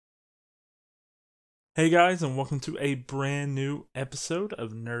Hey guys, and welcome to a brand new episode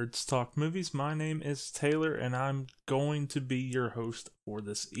of Nerds Talk Movies. My name is Taylor, and I'm going to be your host for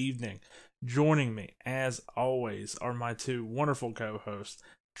this evening. Joining me, as always, are my two wonderful co-hosts,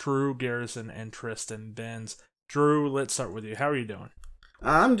 Drew Garrison and Tristan Benz. Drew, let's start with you. How are you doing?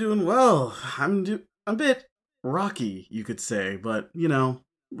 I'm doing well. I'm a bit rocky, you could say, but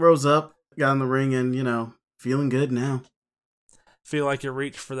rose up, got in the ring, and feeling good now. Feel like you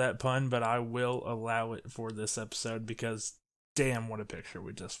reached for that pun, but I will allow it for this episode because damn, what a picture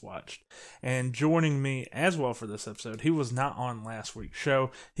we just watched. And joining me as well for this episode, he was not on last week's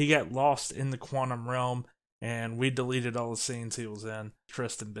show. He got lost in the quantum realm, and we deleted all the scenes he was in.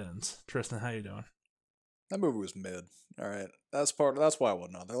 Tristan Benz. Tristan, how you doing? That movie was mid. All right, that's why I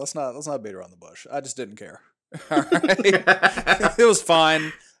wasn't on there. Let's not beat around the bush. I just didn't care. All right, it was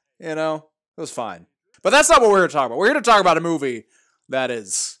fine. It was fine. But that's not what we're here to talk about. We're here to talk about a movie that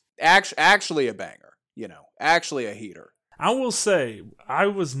is actually a banger. Actually a heater. I will say, I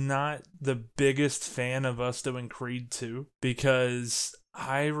was not the biggest fan of us doing Creed 2 because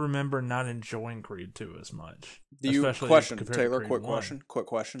I remember not enjoying Creed 2 as much. Taylor, quick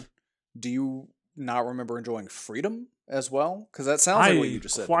question. Do you not remember enjoying Freedom as well? Because that sounds like what you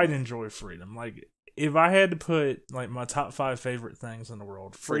just said. I quite enjoy Freedom. Like, if I had to put like my top 5 favorite things in the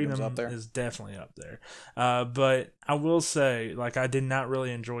world, Freedom up there. is definitely up there. But I will say, like, I did not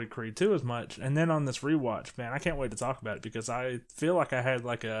really enjoy Creed 2 as much. And then on this rewatch, man, I can't wait to talk about it because I feel like I had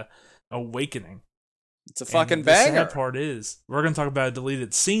like a awakening. It's a fucking banger. The sad part is, we're going to talk about a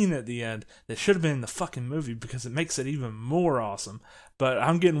deleted scene at the end that should have been in the fucking movie because it makes it even more awesome. But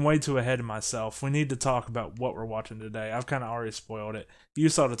I'm getting way too ahead of myself. We need to talk about what we're watching today. I've kind of already spoiled it. You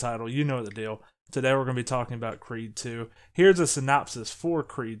saw the title. You know the deal. Today we're going to be talking about Creed 2. Here's a synopsis for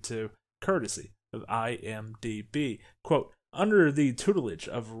Creed 2, courtesy of IMDb. Quote, under the tutelage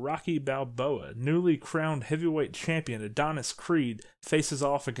of Rocky Balboa, newly crowned heavyweight champion Adonis Creed faces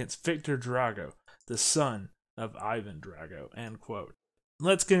off against Victor Drago, the son of Ivan Drago, end quote.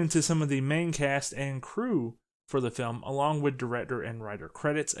 Let's get into some of the main cast and crew for the film, along with director and writer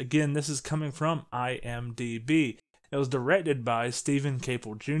credits. Again, this is coming from IMDb. It was directed by Stephen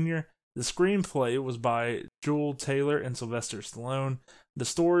Caple Jr., the screenplay was by Joel Taylor and Sylvester Stallone. The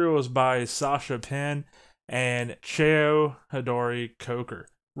story was by Sasha Penn and Cheo Hodori Coker.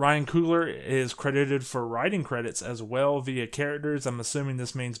 Ryan Coogler is credited for writing credits as well via characters. I'm assuming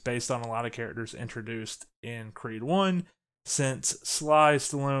this means based on a lot of characters introduced in Creed 1, since Sly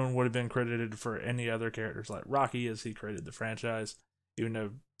Stallone would have been credited for any other characters like Rocky as he created the franchise, even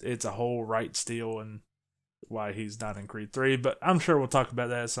though it's a whole right steal and why he's not in Creed 3, but I'm sure we'll talk about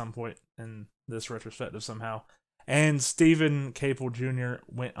that at some point in this retrospective somehow. And Stephen Caple Jr.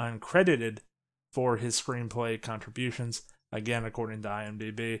 went uncredited for his screenplay contributions, again according to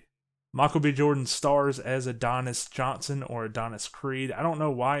IMDb. Michael B. Jordan stars as Adonis Johnson or Adonis Creed. I don't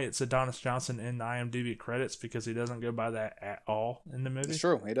know why it's Adonis Johnson in the IMDb credits because he doesn't go by that at all in the movie. It's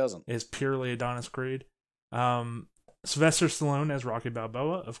true, he doesn't. It's purely Adonis Creed. Sylvester Stallone as Rocky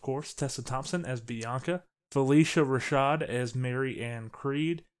Balboa, of course. Tessa Thompson as Bianca. Felicia Rashad as Mary Ann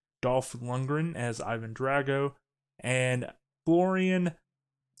Creed, Dolph Lundgren as Ivan Drago, and Florian...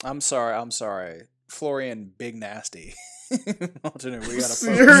 I'm sorry. Florian Big Nasty. We got you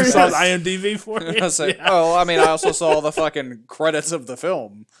saw the IMDb for it? I also saw the fucking credits of the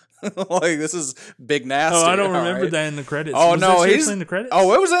film. Like, this is Big Nasty. Oh, I don't remember that in the credits. Oh, was no, he's in the credits?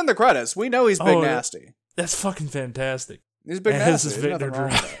 Oh, it was in the credits. We know he's Big Nasty. That's fucking fantastic. He's Big Nasty. This is Victor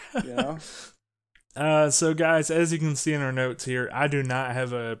Drago. So guys, as you can see in our notes here, I do not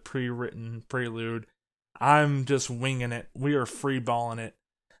have a pre-written prelude. I'm just winging it. We are freeballing it.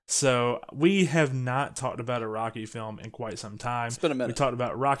 So we have not talked about a Rocky film in quite some time. It's been a minute. We talked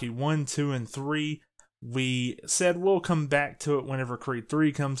about Rocky 1, 2, and 3. We said we'll come back to it whenever Creed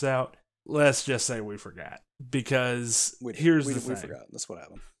 3 comes out. Let's just say we forgot. Because here's the thing. We forgot. That's what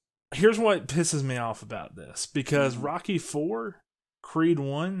happened. Here's what pisses me off about this. Because Rocky 4... Creed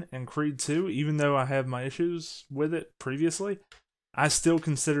 1 and Creed 2, even though I have my issues with it previously, I still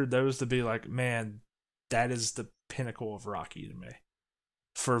considered those to be like, man, that is the pinnacle of Rocky to me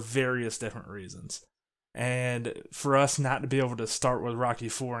for various different reasons. And for us not to be able to start with Rocky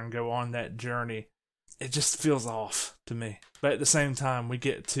 4 and go on that journey, it just feels off to me. But at the same time, we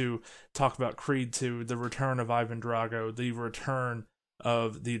get to talk about Creed 2, the return of Ivan Drago, the return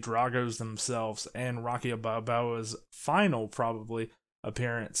of the Dragos themselves, and Rocky Balboa's final, probably,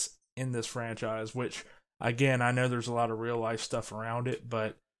 appearance in this franchise, which, again, I know there's a lot of real-life stuff around it,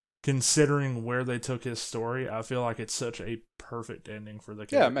 but considering where they took his story, I feel like it's such a perfect ending for the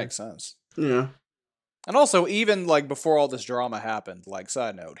character. Yeah, it makes sense. Yeah. And also, even, like, before all this drama happened, like,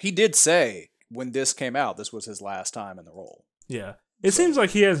 side note, he did say when this came out, this was his last time in the role. Yeah. It seems like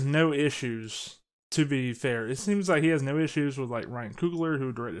he has no issues, to be fair. It seems like he has no issues with like Ryan Coogler,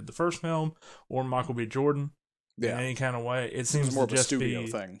 who directed the first film, or Michael B. Jordan in any kind of way. It seems more to of a just studio be,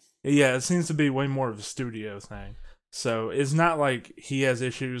 thing. Yeah, it seems to be way more of a studio thing. So it's not like he has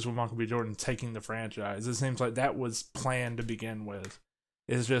issues with Michael B. Jordan taking the franchise. It seems like that was planned to begin with.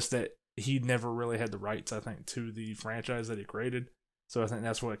 It's just that he never really had the rights, I think, to the franchise that he created. So I think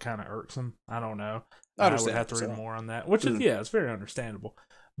that's what kind of irks him. I don't know. I would have to read more on that, which is, it's very understandable.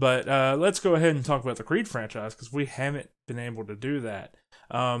 But let's go ahead and talk about the Creed franchise, because we haven't been able to do that.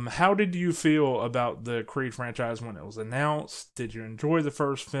 How did you feel about the Creed franchise when it was announced? Did you enjoy the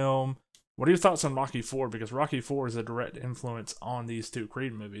first film? What are your thoughts on Rocky IV? Because Rocky IV is a direct influence on these two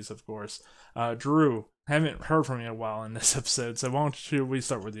Creed movies, of course. Drew, haven't heard from you in a while in this episode, so why don't we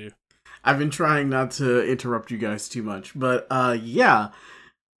start with you? I've been trying not to interrupt you guys too much, but yeah,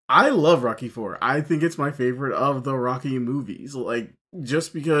 I love Rocky IV. I think it's my favorite of the Rocky movies, like,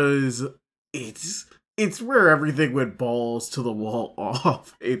 just because it's where everything went balls to the wall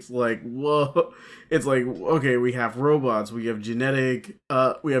off. It's like, whoa. It's like, okay, we have robots, we have genetic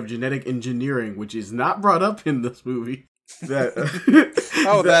engineering, which is not brought up in this movie. That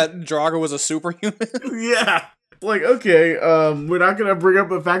that Drago was a superhuman? Yeah. Like, okay, we're not gonna bring up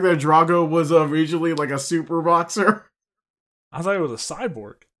the fact that Drago was originally like a super boxer. I thought it was a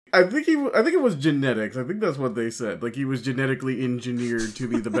cyborg. I think it was genetics. I think that's what they said. Like, he was genetically engineered to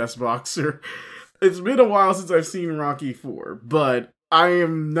be the best boxer. It's been a while since I've seen Rocky IV, but I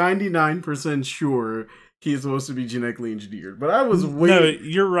am 99% sure he's supposed to be genetically engineered. But I was waiting. No,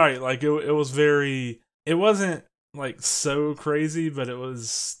 you're right. Like, it was very... It wasn't, like, so crazy, but it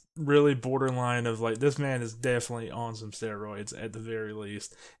was really borderline of, like, this man is definitely on some steroids at the very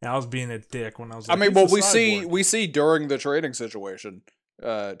least. And I was being a dick when I was like, I mean, well, we see during the training situation,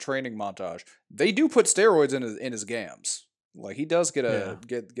 training montage, they do put steroids in his gams. Like, he does get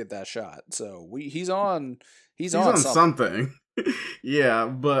that shot. So he's on something. Yeah,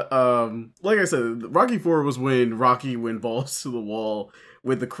 but like I said, Rocky IV was when Rocky went balls to the wall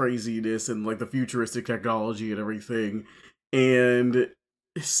with the craziness and like the futuristic technology and everything, and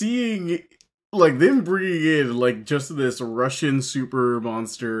seeing like them bringing in like just this Russian super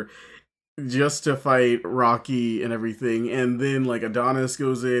monster just to fight Rocky and everything, and then like Adonis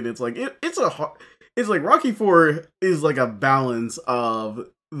goes in. It's like it's like Rocky IV is like a balance of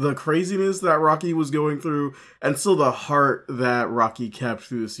the craziness that Rocky was going through and still the heart that Rocky kept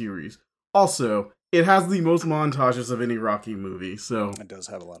through the series. Also, it has the most montages of any Rocky movie, so it does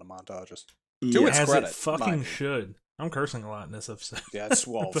have a lot of montages. Yeah. To its as credit, it fucking should. I'm cursing a lot in this episode. Yeah,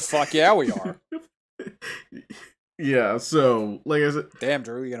 fuck yeah, we are. Yeah, so, like I said... Damn,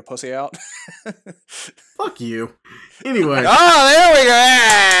 Drew, you gonna pussy out? Fuck you. Anyway. Oh, there we go!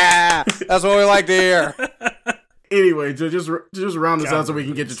 Yeah! That's what we like to hear. Anyway, to just round this out so we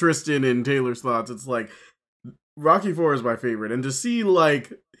can get to Tristan and Taylor's thoughts, it's like, Rocky IV is my favorite, and to see,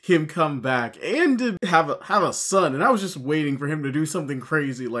 like, him come back, and to have a son, and I was just waiting for him to do something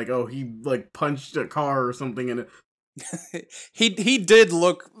crazy, like, oh, he, like, punched a car or something, and he did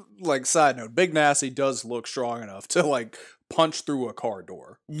look, like, side note, Big Nasty does look strong enough to, like, punch through a car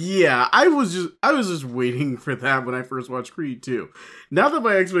door. Yeah, I was just waiting for that when I first watched Creed 2. Now that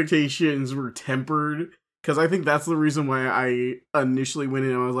my expectations were tempered, because I think that's the reason why I initially went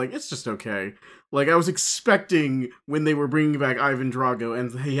in and I was like, it's just okay. Like, I was expecting when they were bringing back Ivan Drago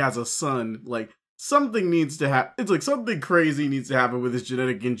and he has a son, like, something needs to happen. It's like something crazy needs to happen with this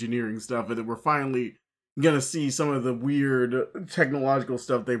genetic engineering stuff, and that we're finally gonna see some of the weird technological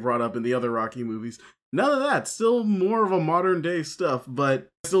stuff they brought up in the other Rocky movies. None of that. Still more of a modern day stuff, but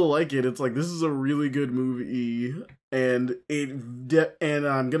I still like it. It's like, this is a really good movie, and and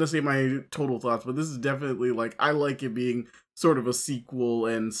I'm gonna say my total thoughts, but this is definitely, like, I like it being sort of a sequel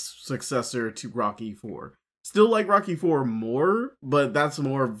and successor to Rocky IV. Still like Rocky IV more, but that's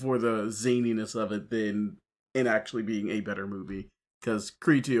more for the zaniness of it than in actually being a better movie. Because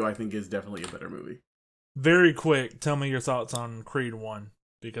Creed 2, I think, is definitely a better movie. Very quick, tell me your thoughts on Creed 1,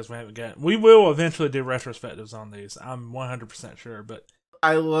 because we will eventually do retrospectives on these. I'm 100% sure, but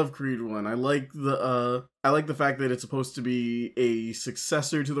I love Creed 1. I like the fact that it's supposed to be a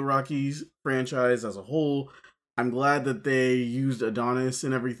successor to the Rockies franchise as a whole. I'm glad that they used Adonis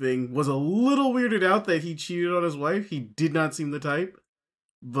and everything. Was a little weirded out that he cheated on his wife. He did not seem the type.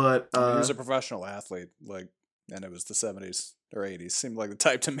 But he was a professional athlete, like, and it was the 70s or 80s. Seemed like the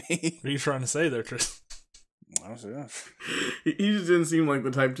type to me. What are you trying to say there, Tristan? He just didn't seem like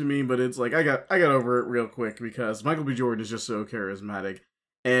the type to me, but it's like I got over it real quick because Michael B. Jordan is just so charismatic,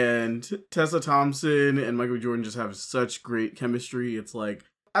 and Tessa Thompson and Michael B. Jordan just have such great chemistry. It's like,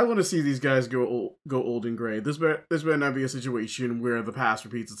 I want to see these guys go old and gray. This better not be a situation where the past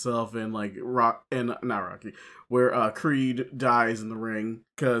repeats itself and like not Rocky, where Creed dies in the ring.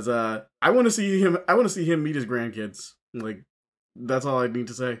 Because I want to see him. I want to see him meet his grandkids. Like that's all I need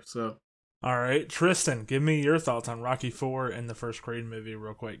to say. So. All right, Tristan, give me your thoughts on Rocky IV and the first Creed movie,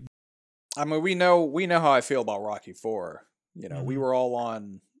 real quick. I mean, we know how I feel about Rocky IV. You know, we were all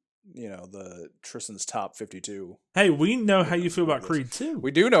on, the Tristan's top 52. Hey, we know how you feel about Creed 2.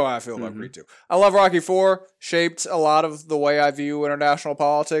 We do know how I feel about Creed 2. I love Rocky IV. Shaped a lot of the way I view international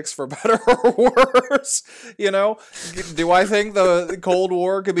politics, for better or worse. Do I think the Cold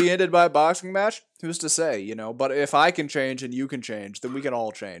War could be ended by a boxing match? Who's to say? But if I can change and you can change, then we can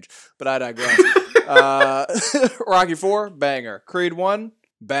all change. But I digress. Rocky IV, banger. Creed 1,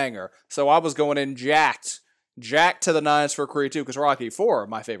 banger. So I was going in jacked to the nines for Creed 2, because Rocky 4,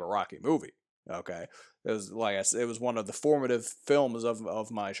 my favorite Rocky movie. Okay, it was like I said, it was one of the formative films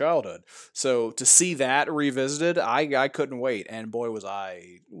of my childhood. So to see that revisited, I couldn't wait, and boy was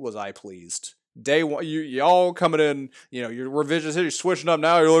I pleased. Day one, y'all coming in, you're revisionist, you're switching up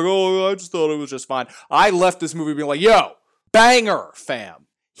now. You're like, oh, I just thought it was just fine. I left this movie being like, yo, banger, fam,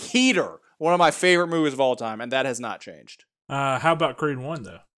 heater, one of my favorite movies of all time, and that has not changed. How about Creed 1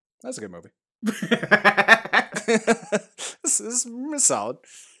 though? That's a good movie. It's solid.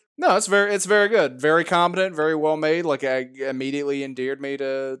 No, it's very good, very competent, very well made. Like, I immediately endeared me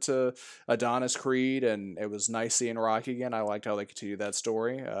to Adonis Creed, and it was nice seeing Rocky again. I liked how they continued that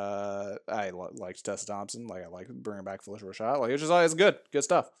story. I liked Tessa Thompson. Like, I like bringing back Felicia Rashad. Like, it's good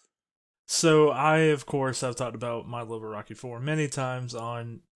stuff. So of course, I've talked about my love of Rocky IV many times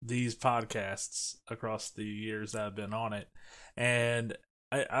on these podcasts across the years that I've been on it, and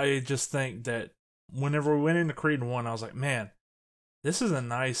I just think that whenever we went into Creed 1, I was like, man, this is a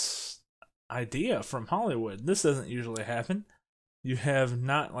nice idea from Hollywood. This doesn't usually happen. You have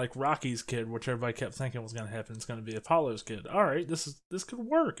not like Rocky's kid, which everybody kept thinking was going to happen. It's going to be Apollo's kid. All right, this could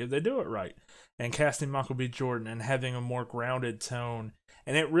work if they do it right. And casting Michael B. Jordan and having a more grounded tone.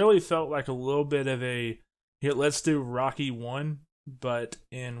 And it really felt like a little bit of a, here, let's do Rocky 1, but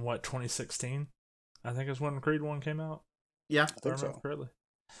in 2016? I think is when Creed 1 came out. Yeah, if I remember correctly.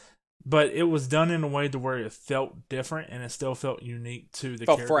 But it was done in a way to where it felt different, and it still felt unique to the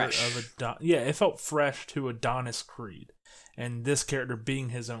character fresh. of Adonis. Yeah, it felt fresh to Adonis Creed, and this character being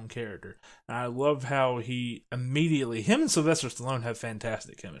his own character. And I love how him and Sylvester Stallone have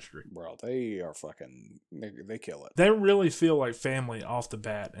fantastic chemistry. Bro, they are they kill it. They really feel like family off the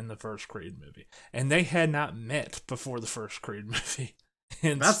bat in the first Creed movie, and they had not met before the first Creed movie.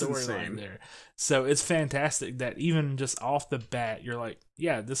 And that's storyline there. So it's fantastic that even just off the bat, you're like,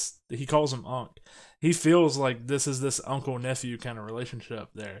 yeah, he calls him Unc. He feels like this is this uncle-nephew kind of relationship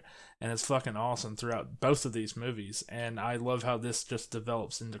there. And it's fucking awesome throughout both of these movies. And I love how this just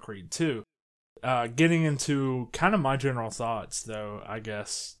develops into Creed 2. Getting into kind of my general thoughts, though, I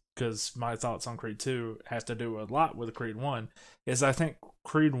guess, because my thoughts on Creed 2 have to do a lot with Creed 1, is I think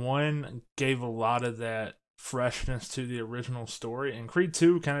Creed 1 gave a lot of that freshness to the original story, and Creed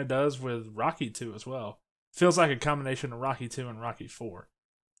 2 kind of does with Rocky 2 as well. Feels like a combination of Rocky 2 and Rocky 4.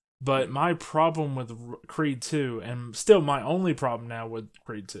 But my problem with Creed 2, and still my only problem now with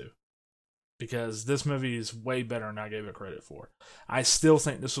Creed 2, because this movie is way better than I gave it credit for. I still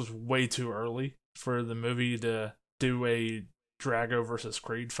think this was way too early for the movie to do a Drago versus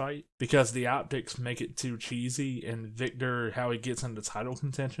Creed fight, because the optics make it too cheesy, and Victor, how he gets into title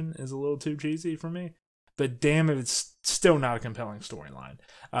contention, is a little too cheesy for me. But damn it, it's still not a compelling storyline.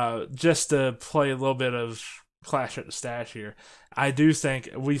 Just to play a little bit of Clash at the Stash here, I do think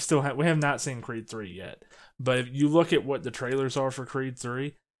we have not seen Creed 3 yet. But if you look at what the trailers are for Creed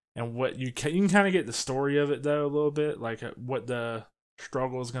 3, and what you can kind of get the story of it though a little bit, like what the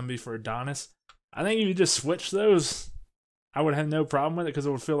struggle is going to be for Adonis. I think if you just switch those, I would have no problem with it, because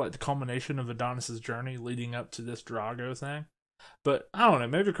it would feel like the culmination of Adonis's journey leading up to this Drago thing. But I don't know.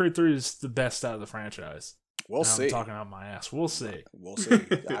 Maybe Creed 3 is the best out of the franchise. We'll see. I'm talking out my ass. We'll see. We'll see.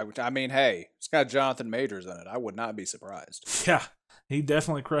 I mean, hey, it's got Jonathan Majors in it. I would not be surprised. Yeah, he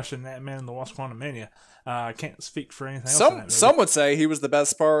definitely crushing that man in the Wasp Quantumania. I can't speak for anything else. Some would say he was the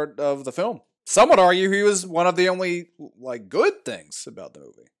best part of the film. Some would argue he was one of the only good things about the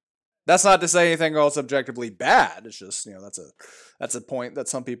movie. That's not to say anything else objectively bad. It's just, that's a point that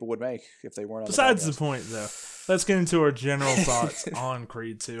some people would make if they weren't on Besides the point, though, let's get into our general thoughts on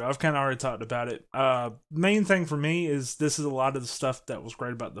Creed 2. I've kind of already talked about it. Main thing for me is this is a lot of the stuff that was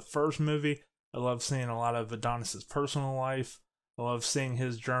great about the first movie. I love seeing a lot of Adonis's personal life. I love seeing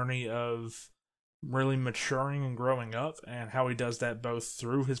his journey of really maturing and growing up, and how he does that both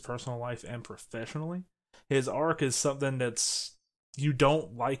through his personal life and professionally. His arc is something that's you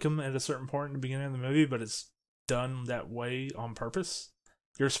don't like him at a certain point in the beginning of the movie, but it's done that way on purpose.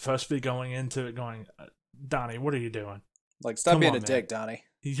 You're supposed to be going into it going, Donnie, what are you doing? Like, stop being a man. dick, Donnie.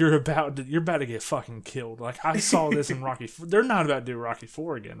 You're about to get fucking killed. Like, I saw this in Rocky. They're not about to do Rocky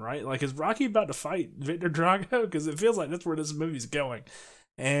 4 again, right? Like, is Rocky about to fight Victor Drago? Because it feels like that's where this movie's going.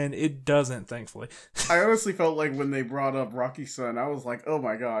 And it doesn't, thankfully. I honestly felt like when they brought up Rocky's son, I was like, oh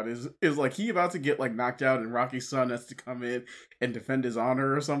my god, is like he about to get like knocked out and Rocky's son has to come in and defend his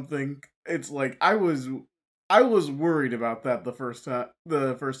honor or something? It's like I was worried about that the first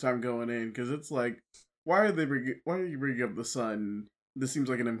time going in, because it's like, why are you bringing up the son? This seems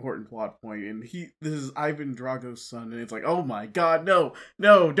like an important plot point, and this is Ivan Drago's son, and it's like, oh my god, no,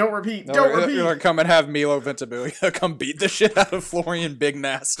 don't repeat. You're like, come and have Milo Ventimiglia come beat the shit out of Florian Big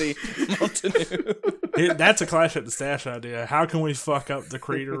Nasty Montaño. That's a Clash at the Stash idea. How can we fuck up the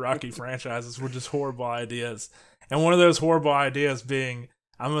Creed or Rocky franchises with just horrible ideas? And one of those horrible ideas being,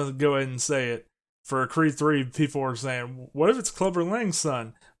 I'm going to go ahead and say it, for Creed 3, people are saying, what if it's Clubber Lang's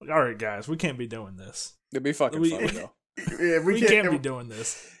son? All right, guys, we can't be doing this. It'd be fucking funny, though. Yeah, we can't be doing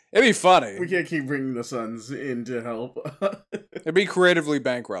this. It'd be funny. We can't keep bringing the sons in to help. It'd be creatively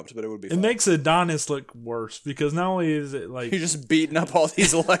bankrupt, but it would be fun. It makes Adonis look worse, because not only is it like... He's just beating up all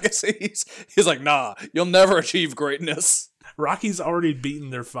these legacies. He's like, nah, you'll never achieve greatness. Rocky's already beaten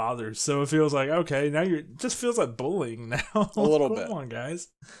their fathers, so it feels like, okay, now it just feels like bullying now. A little bit. Come on, guys.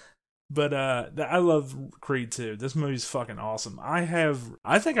 But I love Creed 2. This movie's fucking awesome. I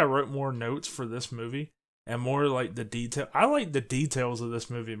think I wrote more notes for this movie and more like the detail. I like the details of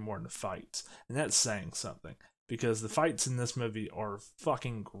this movie more than the fights, and that's saying something, because the fights in this movie are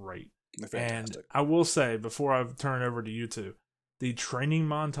fucking great. They're fantastic. And I will say, before I turn it over to you two, the training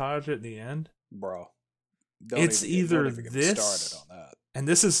montage at the end, bro, it's either this, started on that. And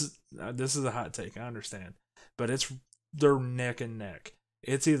this is a hot take, I understand, but they're neck and neck.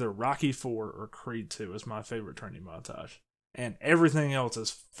 It's either Rocky 4 or Creed 2 is my favorite training montage, and everything else is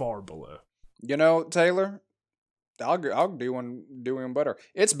far below. You know, Taylor, I'll do one better.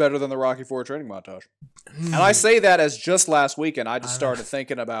 It's better than the Rocky 4 training montage. And I say that as just last weekend, I just started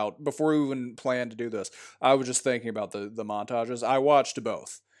thinking about, before we even planned to do this, I was just thinking about the montages. I watched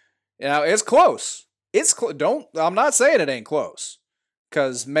both. Now, it's close. I'm not saying it ain't close.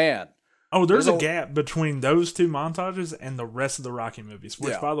 Because, man. Oh, there's a gap between those two montages and the rest of the Rocky movies,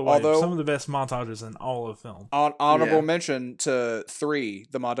 which, by the way, are some of the best montages in all of film. Honorable mention to 3,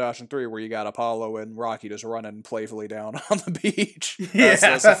 the montage in 3, where you got Apollo and Rocky just running playfully down on the beach.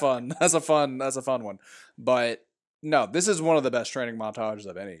 That's a fun one. But no, this is one of the best training montages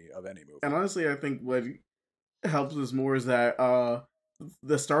of any movie. And honestly, I think what helps us more is that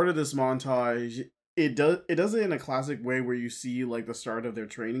the start of this montage, it does it in a classic way where you see like the start of their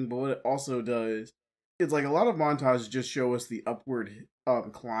training, but what it also does, it's like a lot of montages just show us the upward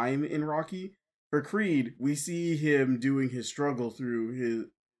climb in Rocky. For Creed, we see him doing his struggle through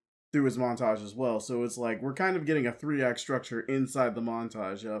his montage as well. So it's like we're kind of getting a 3-act structure inside the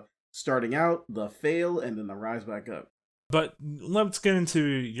montage of starting out, the fail, and then the rise back up. But let's get into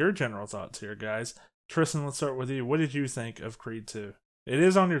your general thoughts here, guys. Tristan, let's start with you. What did you think of Creed 2? It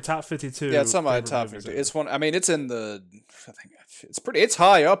is on your top 52. Yeah, it's on my top 52. It's one. I mean, it's in the. I think it's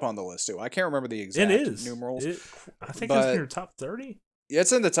high up on the list too. I can't remember the exact numerals. I think it's in your top 30. Yeah,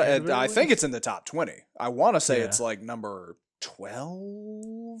 it's in the top. I think it's in the top 20. I want to say it's like number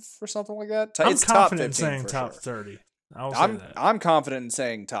 12 or something like that. It's confident in saying top 30. I'm confident in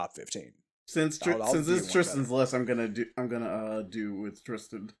saying top 15. Since it's Tristan's list, I'm gonna do with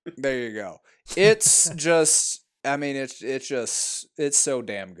Tristan. There you go. It's just. I mean, it's so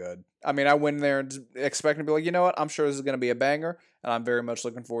damn good. I mean, I went in there expecting to be like, you know what? I'm sure this is going to be a banger, and I'm very much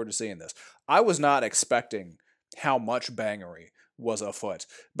looking forward to seeing this. I was not expecting how much bangery was afoot,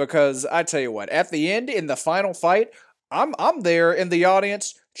 because I tell you what, at the end, in the final fight, I'm there in the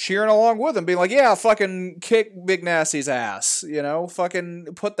audience cheering along with him, being like, yeah, fucking kick Big Nasty's ass, you know, fucking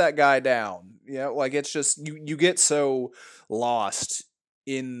put that guy down. You know, like, it's just, you get so lost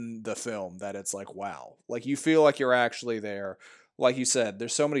in the film that it's like, wow, like you feel like you're actually there. Like you said,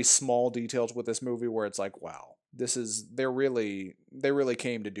 there's so many small details with this movie where it's like, wow, they really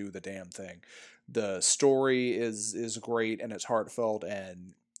came to do the damn thing. The story is great and it's heartfelt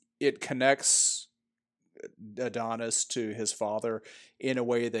and it connects Adonis to his father in a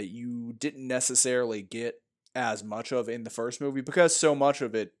way that you didn't necessarily get as much of in the first movie, because so much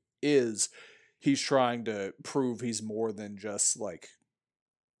of it is he's trying to prove he's more than just like,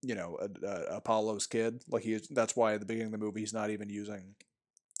 you know, Apollo's kid. Like that's why at the beginning of the movie he's not even using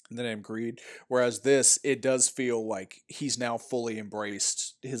the name Creed. Whereas this, it does feel like he's now fully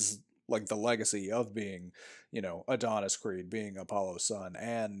embraced his, like, the legacy of being, Adonis Creed being Apollo's son,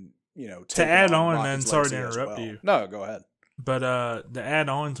 and To taking add on on, and Rocky's sorry to legacy as interrupt well. you, No, go ahead. but to add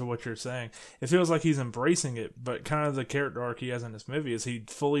on to what you're saying, it feels like he's embracing it, but kind of the character arc he has in this movie is he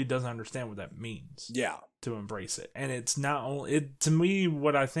fully doesn't understand what that means. Yeah. To embrace it. And it's not only it to me,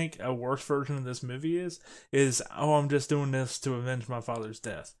 what I think a worse version of this movie is I'm just doing this to avenge my father's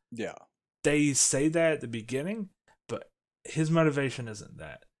death. Yeah. They say that at the beginning, but his motivation isn't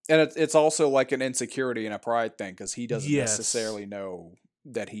that. And it's also like an insecurity and a pride thing, because he doesn't Yes. necessarily know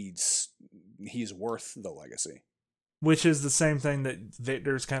that he's worth the legacy. Which is the same thing that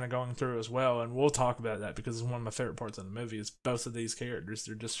Victor's kind of going through as well, and we'll talk about that because it's one of my favorite parts of the movie is both of these characters.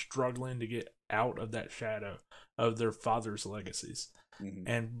 They're just struggling to get out of that shadow of their father's legacies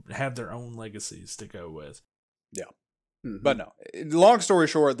and have their own legacies to go with. Yeah. Mm-hmm. But no, long story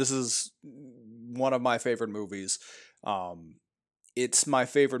short, this is one of my favorite movies. It's my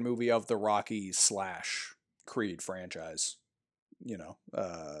favorite movie of the Rocky / Creed franchise.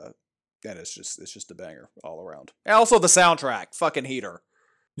 And it's just a banger all around. And also the soundtrack, fucking heater.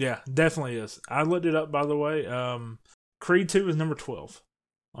 Yeah, definitely is. I looked it up, by the way. Creed 2 is number 12.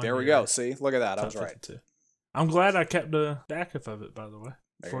 There we go. See? Look at that. I was right. 52. I'm glad I kept a backup of it, by the way,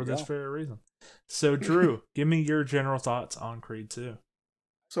 for this very reason. So, Drew, give me your general thoughts on Creed 2.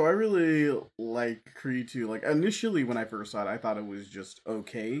 So I really like Creed 2. Like, initially when I first saw it, I thought it was just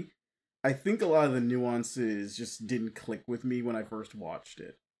okay. I think a lot of the nuances just didn't click with me when I first watched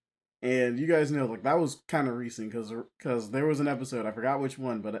it. And you guys know, like, that was kind of recent because there was an episode, I forgot which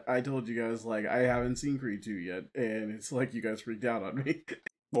one, but I told you guys, like, I haven't seen Creed 2 yet, and it's like you guys freaked out on me.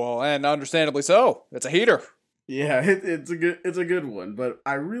 Well, and understandably so. It's a heater. Yeah, it's a good one, but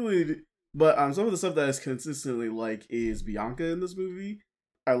some of the stuff that is consistently like is Bianca in this movie.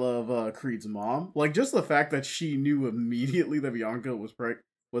 I love Creed's mom. Like, just the fact that she knew immediately that Bianca was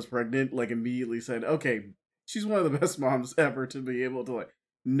pregnant, like, immediately said, okay, she's one of the best moms ever to be able to, like,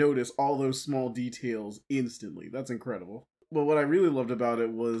 notice all those small details instantly. That's incredible. But what I really loved about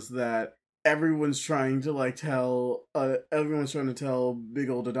it was that everyone's trying to tell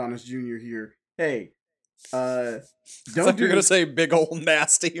big old Adonis Jr. here, hey, don't you're gonna say big old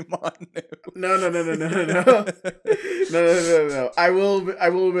nasty Manu. No. I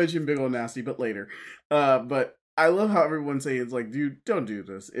will mention big old nasty, but later. But I love how everyone's saying it's like, dude, don't do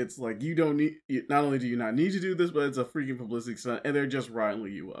this. It's like, you don't need, not only do you not need to do this, but it's a freaking publicity stunt, and they're just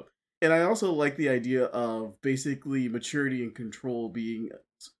riling you up. And I also like the idea of basically maturity and control being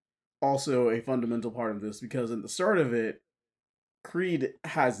also a fundamental part of this, because in the start of it, Creed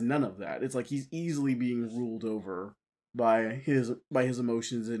has none of that. It's like he's easily being ruled over by his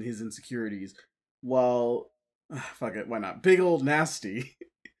emotions and his insecurities, while fuck it, why not? Big old nasty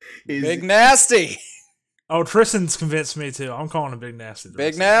is Big nasty. Oh, Tristan's convinced me too. I'm calling him Big Nasty.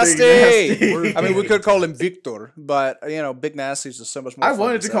 Big Nasty. I mean, we could call him Victor, but Big Nasty is just so much more. I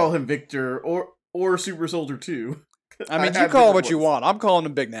wanted to call him Victor or Super Soldier 2. I mean, you call him what you want. I'm calling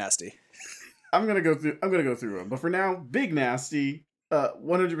him Big Nasty. I'm gonna go through him, but for now, Big Nasty,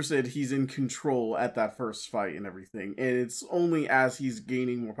 100%, he's in control at that first fight and everything, and it's only as he's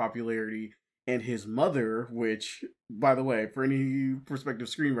gaining more popularity, and his mother, which, by the way, for any prospective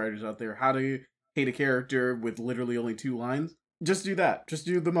screenwriters out there, how to hate a character with literally only 2 lines, just do that. Just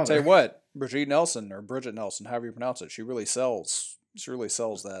do the mother. Tell you what, Bridget Nelson, however you pronounce it, she really sells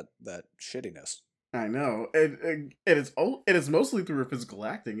that shittiness. I know, and it's mostly through her physical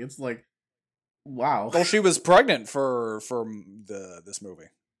acting. It's like, wow. Well, she was pregnant for this movie.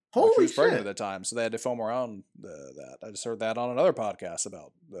 Holy she was shit. pregnant at the time, so they had to film around that. I just heard that on another podcast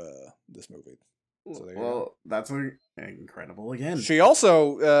about this movie. So that's incredible again. She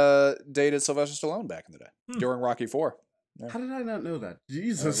also dated Sylvester Stallone back in the day during Rocky IV. Yeah. How did I not know that?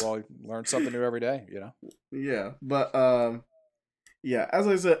 Jesus. Well, you learn something new every day, Yeah, but yeah, as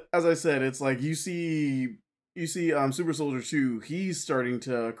I said, it's like you see Super Soldier 2, he's starting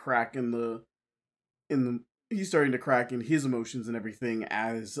to crack he's starting to crack in his emotions and everything,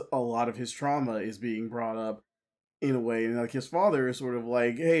 as a lot of his trauma is being brought up in a way, and like his father is sort of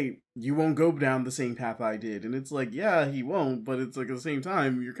like, hey, you won't go down the same path I did, and it's like, yeah, he won't, but it's like at the same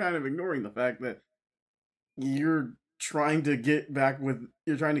time you're kind of ignoring the fact that you're trying to get back in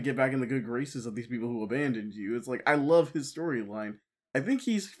the good graces of these people who abandoned you. It's like, I love his storyline. I think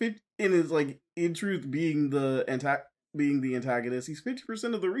he's fit in his, like, in truth, being the antagonist. He's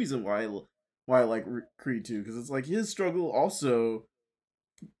 50% of the reason why I like Creed 2, because it's like his struggle also.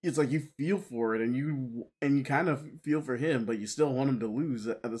 It's like you feel for it, and you kind of feel for him, but you still want him to lose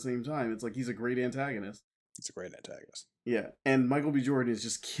at the same time. It's like he's a great antagonist. He's a great antagonist. Yeah, and Michael B. Jordan is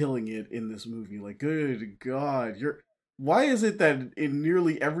just killing it in this movie. Like, good God, why is it that in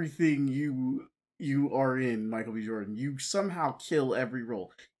nearly everything you you are in, Michael B. Jordan, you somehow kill every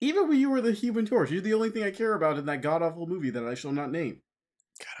role. Even when you were the Human Torch, you're the only thing I care about in that god-awful movie that I shall not name.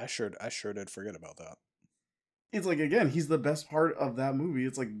 God, I sure did forget about that. It's like, again, he's the best part of that movie.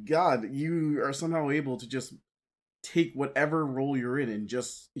 It's like, God, you are somehow able to just take whatever role you're in and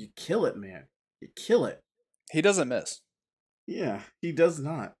just, you kill it, man. You kill it. He doesn't miss. Yeah, he does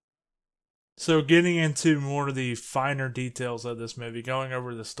not. So getting into more of the finer details of this movie, going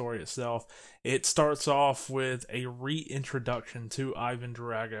over the story itself, it starts off with a reintroduction to Ivan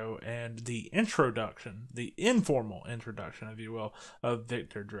Drago and the introduction, the informal introduction, if you will, of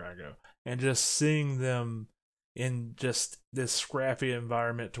Victor Drago. And just seeing them in just this scrappy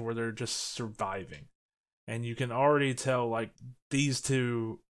environment to where they're just surviving. And you can already tell, like, these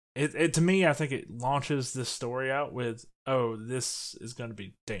two, it to me, I think it launches this story out with, oh, this is going to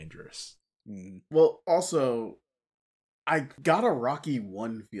be dangerous. Well, also, I got a Rocky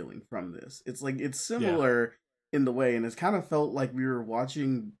 1 feeling from this. It's like, it's similar in the way, and it's kind of felt like we were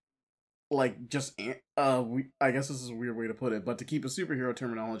watching, like, just, I guess this is a weird way to put it, but to keep a superhero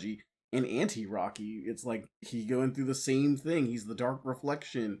terminology, an anti-Rocky. It's like he going through the same thing. He's the dark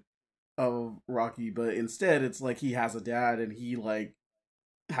reflection of Rocky, but instead it's like he has a dad and he, like,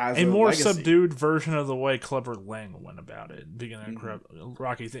 has a more legacy. Subdued version of the way Clubber Lang went about it, beginning of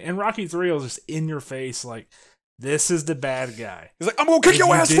Rocky 3. And Rocky 3 was just in your face, like, this is the bad guy. He's like, I'm gonna kick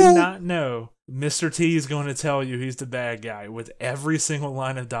your ass, fool! fool! You did not know, Mr. T is going to tell you he's the bad guy with every single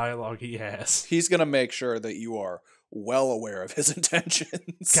line of dialogue he has. He's gonna make sure that you are well aware of his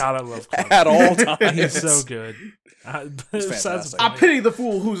intentions. God, I love Clubber. At all times. He's so good. He's fantastic. I pity the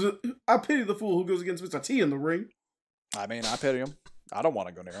fool who goes against Mr. T in the ring. I mean, I pity him. I don't want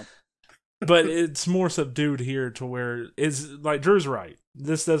to go near him. But it's more subdued here to where it's like Drew's right.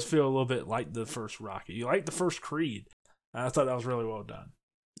 This does feel a little bit like the first Rocky. You like the first Creed. I thought that was really well done.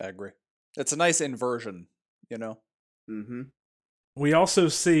 I agree. It's a nice inversion, you know? Mm-hmm. We also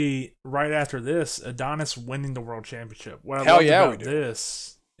see right after this Adonis winning the world championship. What I Hell love yeah, about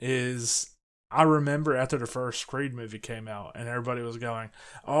this is I remember after the first Creed movie came out and everybody was going,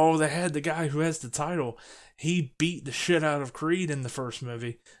 oh, they had the guy who has the title. He beat the shit out of Creed in the first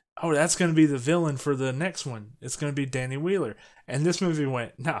movie. Oh, that's going to be the villain for the next one. It's going to be Danny Wheeler. And this movie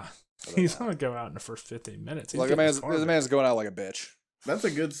went, nah, he's going to go out in the first 15 minutes. Like, the man's going out like a bitch. That's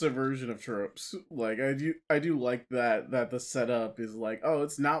a good subversion of tropes. Like, I do like that the setup is like, oh,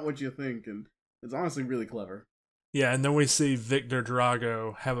 it's not what you think, and it's honestly really clever. Yeah, and then we see Victor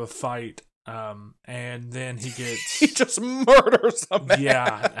Drago have a fight, and then he gets... he just murders a man.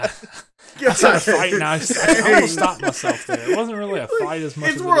 Yeah. I said a fight, and I almost stopped myself there. It wasn't really a fight as much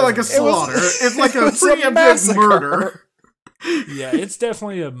as... It's more like a slaughter. It's like a preemptive murder. Yeah, it's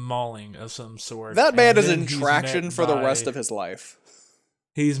definitely a mauling of some sort. That man is in traction for the rest of his life.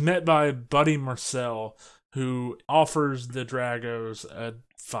 He's met by Buddy Marcel, who offers the Dragos a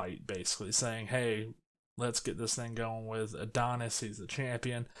fight, basically, saying, hey, let's get this thing going with Adonis. He's the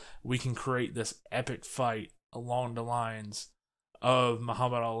champion. We can create this epic fight along the lines of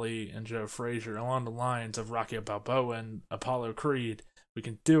Muhammad Ali and Joe Frazier, along the lines of Rocky Balboa and Apollo Creed. We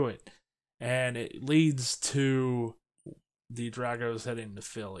can do it. And it leads to the Dragos heading to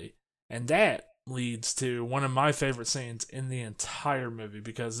Philly. And that leads to one of my favorite scenes in the entire movie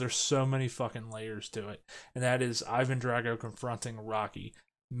because there's so many fucking layers to it. And that is Ivan Drago confronting Rocky.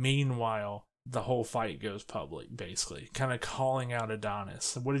 Meanwhile, the whole fight goes public, basically. Kind of calling out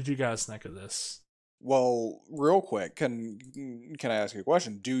Adonis. What did you guys think of this? Well, real quick, can I ask you a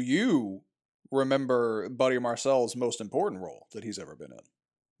question? Do you remember Buddy Marcel's most important role that he's ever been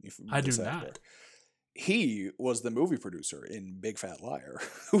in? I do not. He was the movie producer in Big Fat Liar,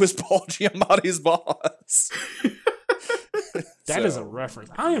 who was Paul Giamatti's boss. That is a reference.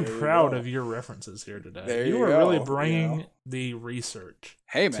 I am proud of your references here today. You are really bringing the research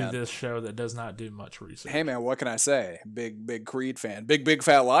to this show that does not do much research. Hey, man, what can I say? Big Creed fan. Big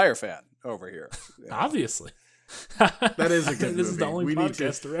Fat Liar fan over here. Yeah. Obviously. That is a good movie. This is the only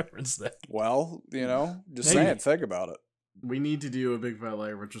podcast to reference that. Well, just saying, think about it. We need to do a Big Fat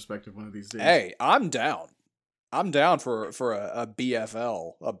Liar retrospective one of these days. Hey, I'm down. I'm down for a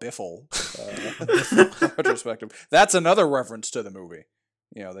BFL, a Biffle retrospective. That's another reference to the movie.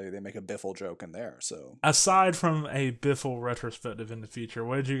 They make a Biffle joke in there. So aside from a Biffle retrospective in the future,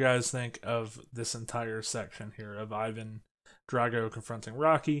 what did you guys think of this entire section here of Ivan Drago confronting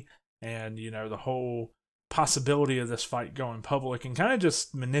Rocky and, the whole possibility of this fight going public and kind of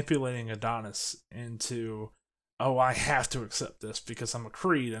just manipulating Adonis into, oh, I have to accept this because I'm a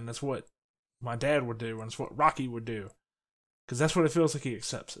Creed and that's what my dad would do and it's what Rocky would do. Because that's what it feels like he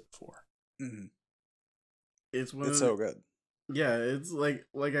accepts it for. Mm-hmm. It's so good. Yeah, it's like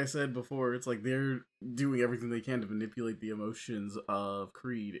I said before, it's like they're doing everything they can to manipulate the emotions of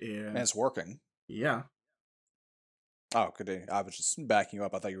Creed, And and it's working. yeah. Oh, continue. I was just backing you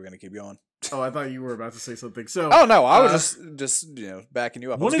up. I thought you were going to keep going. Oh, I thought you were about to say something. So, Oh no, I was just backing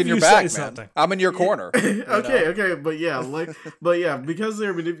you up. I was One of getting your you back, say man. something. I'm in your corner. You know? okay, but yeah, because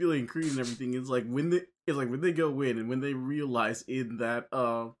they're manipulating Creed and everything, it's like when they go in and when they realize in that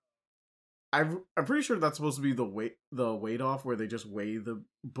I'm pretty sure that's supposed to be the weight off where they just weigh the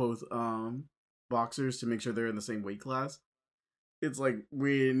both boxers to make sure they're in the same weight class. It's like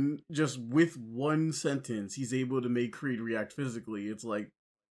when just with one sentence he's able to make Creed react physically. It's like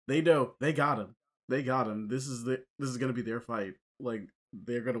they know they got him. They got him. This is gonna be their fight. Like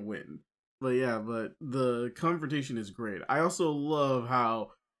they're gonna win. But yeah, but the confrontation is great. I also love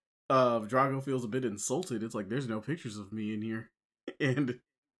how Drago feels a bit insulted. It's like there's no pictures of me in here. And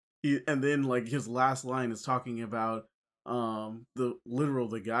then like his last line is talking about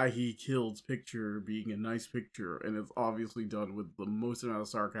the guy he killed's picture being a nice picture, and it's obviously done with the most amount of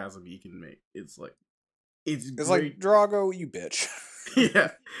sarcasm he can make. It's like it's It's great. like Drago, you bitch.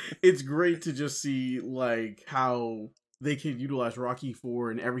 Yeah, it's great to just see like how they can utilize Rocky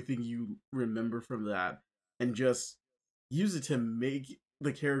 4 and everything you remember from that, and just use it to make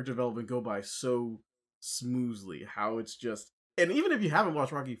the character development go by so smoothly. How it's just, and even if you haven't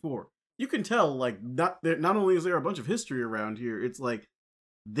watched Rocky 4, you can tell like not only is there a bunch of history around here, it's like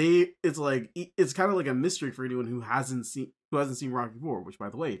it's kind of like a mystery for anyone who hasn't seen Rocky 4. Which, by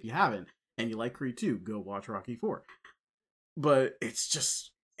the way, if you haven't and you like Creed 2, go watch Rocky 4. But it's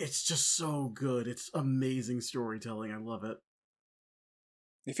just so good. It's amazing storytelling. I love it.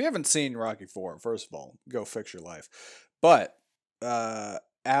 If you haven't seen Rocky 4, first of all, go fix your life. But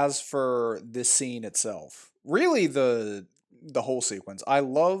as for this scene itself, really the whole sequence, I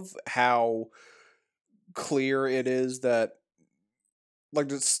love how clear it is that like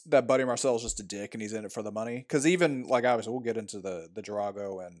that Buddy Marcel's just a dick and he's in it for the money. Because even like obviously we'll get into the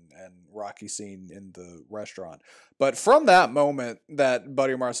Drago and Rocky scene in the restaurant, but from that moment that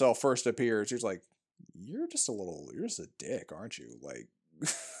Buddy Marcel first appears, he's like, you're just a dick, aren't you? Like,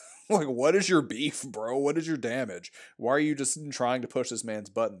 like what is your beef, bro? What is your damage? Why are you just trying to push this man's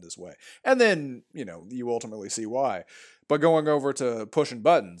button this way? And then you ultimately see why. But going over to pushing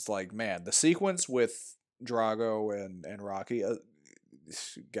buttons, like man, the sequence with Drago and Rocky.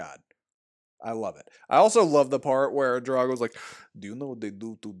 God, I love it. I also love the part where Drago's like, "Do you know what they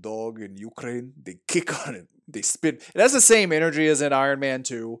do to dog in Ukraine? They kick on it, they spit." It has the same energy as in Iron Man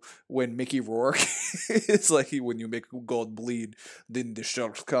 2 when Mickey Rourke it's like when you make God bleed, then the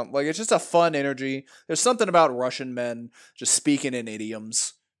sharks come. Like it's just a fun energy. There's something about Russian men just speaking in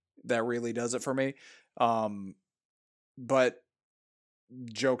idioms that really does it for me. But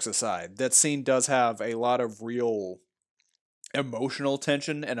jokes aside, that scene does have a lot of real emotional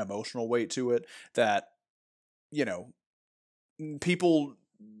tension and emotional weight to it that you know people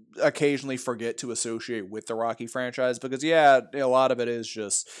occasionally forget to associate with the Rocky franchise because a lot of it is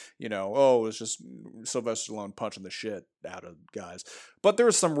just oh, it's just Sylvester Stallone punching the shit out of guys, but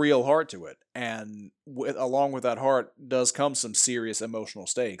there's some real heart to it, and along with that heart does come some serious emotional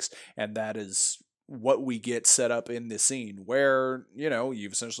stakes, and that is what we get set up in this scene where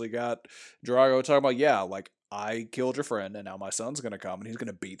you've essentially got Drago talking about like I killed your friend and now my son's gonna come and he's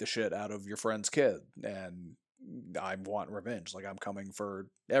gonna beat the shit out of your friend's kid and I want revenge. Like I'm coming for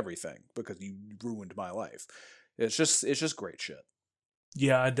everything because you ruined my life. It's just great shit.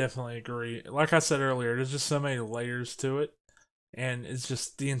 Yeah, I definitely agree. Like I said earlier, there's just so many layers to it. And it's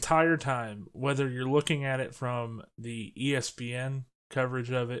just the entire time, whether you're looking at it from the ESPN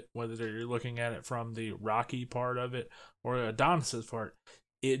coverage of it, whether you're looking at it from the Rocky part of it or Adonis's part,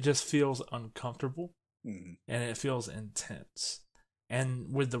 it just feels uncomfortable and it feels intense.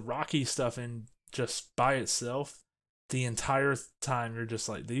 And with the Rocky stuff in just by itself, the entire time you're just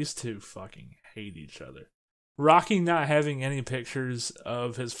like, these two fucking hate each other. Rocky not having any pictures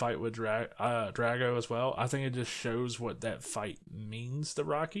of his fight with Drago as well, I think it just shows what that fight means to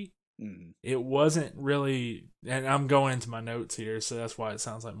Rocky. It wasn't really, and I'm going into my notes here, so that's why it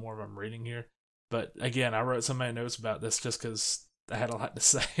sounds like more of I'm reading here. But again, I wrote so many notes about this just because I had a lot to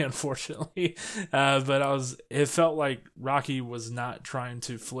say, unfortunately. But it felt like Rocky was not trying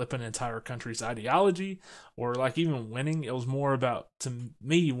to flip an entire country's ideology or like even winning. It was more about, to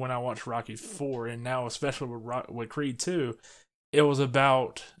me, when I watched Rocky 4 and now especially with Creed 2, it was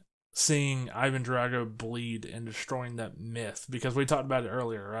about seeing Ivan Drago bleed and destroying that myth. Because we talked about it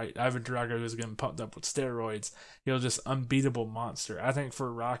earlier, right? Ivan Drago was getting pumped up with steroids. He was this unbeatable monster. I think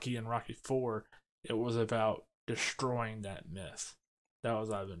for Rocky and Rocky 4, it was about destroying that myth. That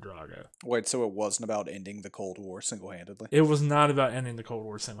was Ivan Drago. Wait, so it wasn't about ending the Cold War single-handedly? It was not about ending the Cold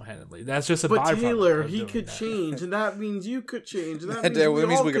War single-handedly. That's just a But byproduct. Taylor, of he doing could that. change, and that means you could change, and that That means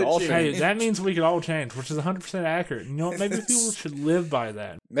means we we could all all could Hey, change. that means we could all change, which is 100% accurate. You know what? Maybe people should live by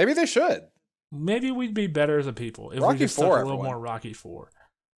that. Maybe they should. Maybe we'd be better as a people if Rocky we just IV, stuck a little everyone. more Rocky IV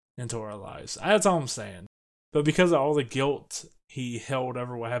into our lives. That's all I'm saying. But because of all the guilt he held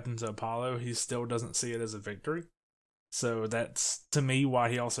over what happened to Apollo, he still doesn't see it as a victory. So that's, to me, why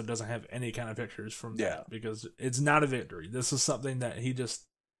he also doesn't have any kind of pictures from that. Because it's not a victory. This is something that he just,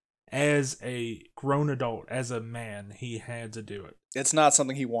 as a grown adult, as a man, he had to do it. It's not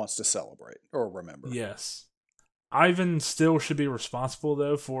something he wants to celebrate or remember. Yes. Ivan still should be responsible,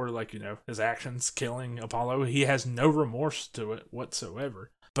 though, for, his actions killing Apollo. He has no remorse to it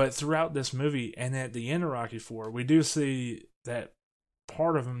whatsoever. But throughout this movie, and at the end of Rocky IV, we do see that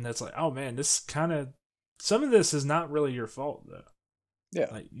part of him that's like, oh man, some of this is not really your fault, though. Yeah.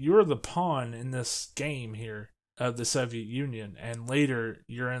 Like, you're the pawn in this game here of the Soviet Union, and later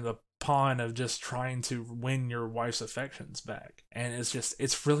you're in the pawn of just trying to win your wife's affections back. And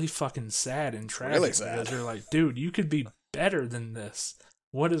it's really fucking sad and tragic. Really sad. Because you're like, dude, you could be better than this.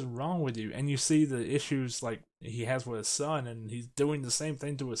 What is wrong with you? And you see the issues like he has with his son, and he's doing the same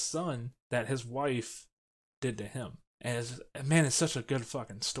thing to his son that his wife did to him. And it's such a good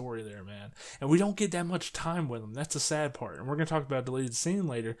fucking story there, man. And we don't get that much time with him. That's the sad part. And we're going to talk about a deleted scene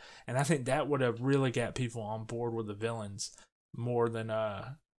later. And I think that would have really got people on board with the villains more than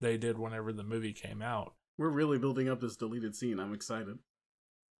they did whenever the movie came out. We're really building up this deleted scene. I'm excited.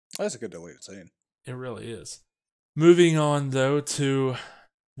 That's a good deleted scene. It really is. Moving on, though, to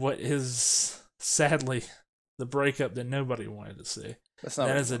what is sadly the breakup that nobody wanted to see.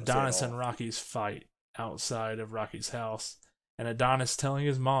 That is Adonis and Rocky's fight outside of Rocky's house, and Adonis telling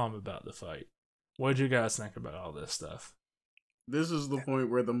his mom about the fight. What did you guys think about all this stuff? This is the point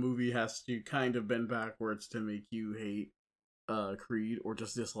where the movie has to kind of bend backwards to make you hate Creed or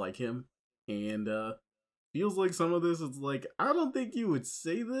just dislike him. And feels like some of this is like, I don't think you would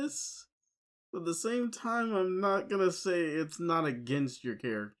say this, but at the same time, I'm not gonna say it's not against your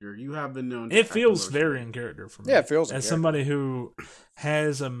character. You have been known to It feels very in character for me. Yeah, it feels as somebody who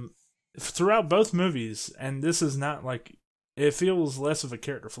has throughout both movies, and this is not like, it feels less of a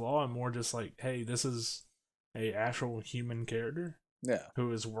character flaw and more just like, hey, this is a actual human character,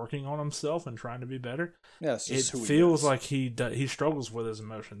 who is working on himself and trying to be better. Yes, it feels like he struggles with his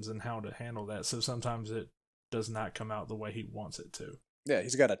emotions and how to handle that. So sometimes it does not come out the way he wants it to. Yeah,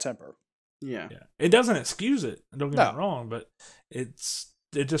 he's got a temper. Yeah. It doesn't excuse it. Don't get me wrong, but it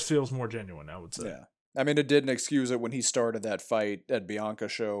just feels more genuine, I would say. Yeah. I mean, it didn't excuse it when he started that fight at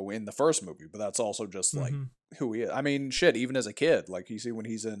Bianca's show in the first movie, but that's also just like who he is. I mean, shit, even as a kid, like you see when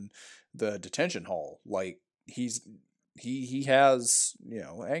he's in the detention hall, like he has,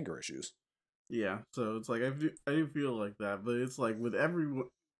 anger issues. Yeah, so it's like I do feel like that, but it's like with everyone,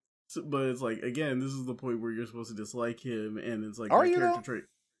 but it's like, again, this is the point where you're supposed to dislike him, and it's like, are you character trait.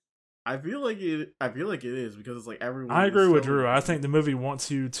 I feel like it is, because it's like everyone. I agree with Drew. I think the movie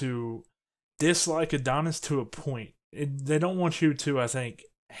wants you to dislike Adonis to a point. They don't want you to, I think,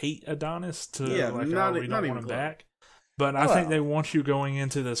 hate Adonis to we don't want him back. But I think they want you going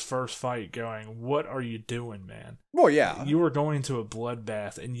into this first fight going, what are you doing, man? Well, yeah. You were going to a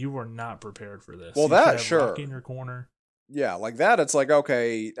bloodbath, and you were not prepared for this. Well, Rocky in your corner. Yeah, like that, it's like,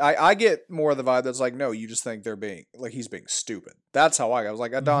 okay, I get more of the vibe that's like, no, you just think he's being stupid. That's how I was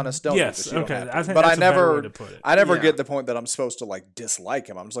like, Adonis, don't do this. Okay, I think but that's a better way to put it. I never get the point that I'm supposed to, like, dislike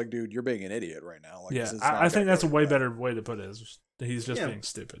him. I'm just like, dude, you're being an idiot right now. Like, I think that's a way better way to put it. He's just being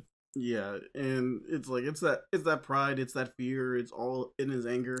stupid. Yeah, and it's like, it's that pride, it's that fear, it's all in his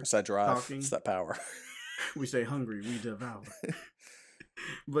anger. It's that drive, it's that power. We stay hungry, we devour.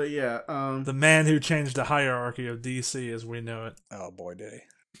 But yeah, the man who changed the hierarchy of DC as we know it. Oh boy, did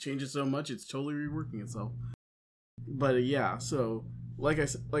he change it so much it's totally reworking itself. But yeah, so like I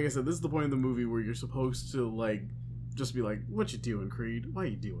said, this is the point of the movie where you're supposed to like just be like, "What you doing, Creed? Why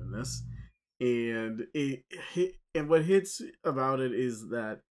you doing this?" And what hits about it is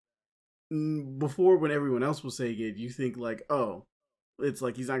that before, when everyone else was saying it, you think like, "Oh, it's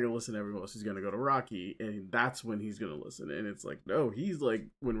like he's not gonna listen to everyone else. He's gonna go to Rocky, and that's when he's gonna listen." And it's like, no, he's like,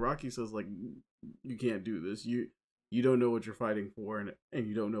 when Rocky says like, "You can't do this. You don't know what you're fighting for, and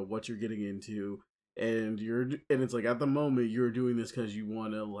you don't know what you're getting into, and it's like, at the moment you're doing this because you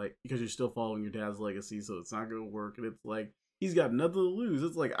want to, like, because you're still following your dad's legacy, so it's not gonna work." And it's like, he's got nothing to lose.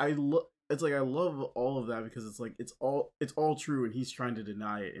 It's like I love all of that, because it's like it's all true, and he's trying to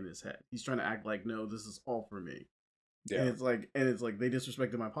deny it in his head. He's trying to act like, no, this is all for me. Yeah. And it's like they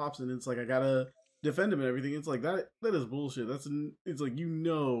disrespected my pops, and it's like, I gotta defend him and everything. It's like that is bullshit. It's like, you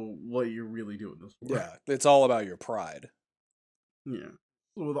know what you're really doing this for. Yeah, it's all about your pride. Yeah.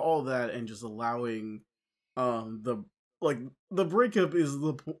 So with all that and just allowing the breakup is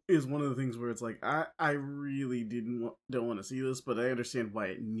one of the things where it's like, I really don't want to see this, but I understand why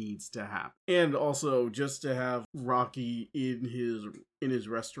it needs to happen. And also just to have Rocky in his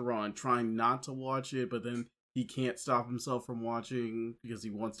restaurant trying not to watch it, but then he can't stop himself from watching because he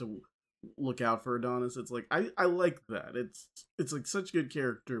wants to look out for Adonis. It's like, I like that. It's like such good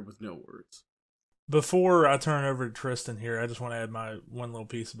character with no words. Before I turn over to Tristan here, I just want to add my one little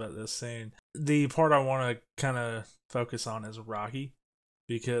piece about this scene. The part I want to kind of focus on is Rocky,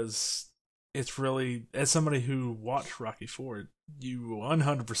 because it's really, as somebody who watched Rocky 4, you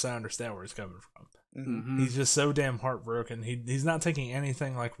 100% understand where he's coming from. Mm-hmm. He's just so damn heartbroken. He's not taking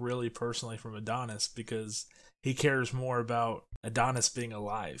anything like really personally from Adonis, because he cares more about Adonis being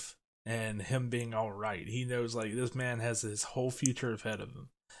alive and him being all right. He knows, like, this man has his whole future ahead of him.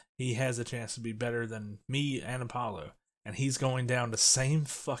 He has a chance to be better than me and Apollo, and he's going down the same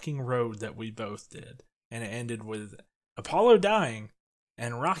fucking road that we both did. And it ended with Apollo dying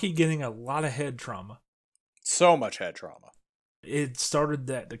and Rocky getting a lot of head trauma. So much head trauma. It started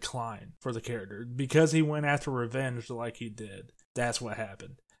that decline for the character because he went after revenge like he did. That's what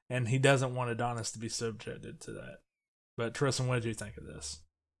happened. And he doesn't want Adonis to be subjected to that. But Tristan, what did you think of this?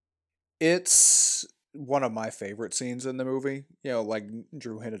 It's one of my favorite scenes in the movie. You know, like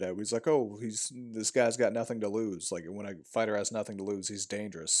Drew hinted at, he's like, oh, this guy's got nothing to lose. Like, when a fighter has nothing to lose, he's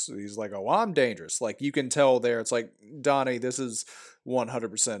dangerous. He's like, oh, I'm dangerous. Like, you can tell there, it's like, Donnie, this is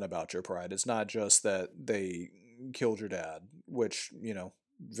 100% about your pride. It's not just that they killed your dad, which, you know,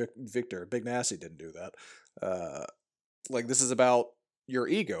 Victor, Big Nasty didn't do that. Like, this is about your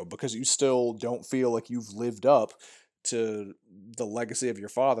ego, because you still don't feel like you've lived up to the legacy of your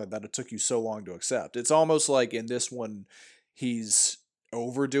father that it took you so long to accept. It's almost like in this one, he's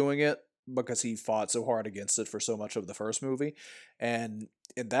overdoing it because he fought so hard against it for so much of the first movie. And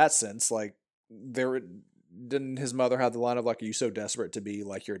in that sense, like, didn't his mother have the line of, like, are you so desperate to be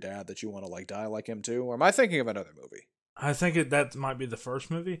like your dad that you want to, like, die like him too? Or am I thinking of another movie? I think that might be the first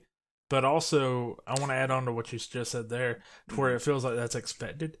movie, but also I want to add on to what you just said there, to where it feels like that's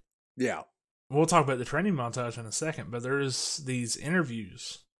expected. Yeah. We'll talk about the training montage in a second, but there's these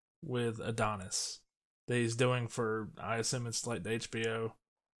interviews with Adonis that he's doing for, I assume it's like the HBO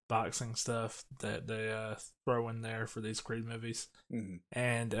boxing stuff that they throw in there for these Creed movies. Mm-hmm.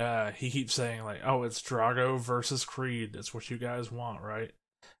 And he keeps saying, like, oh, it's Drago versus Creed. It's what you guys want, right?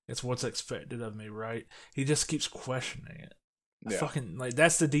 It's what's expected of me, right? He just keeps questioning it. Yeah. Fucking, like,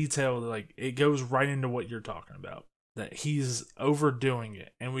 that's the detail, like, it goes right into what you're talking about. That he's overdoing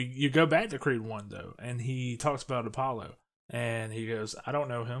it. And you go back to Creed 1, though, and he talks about Apollo. And he goes, I don't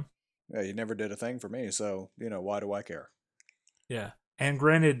know him. Yeah, you never did a thing for me, so, you know, why do I care? Yeah. And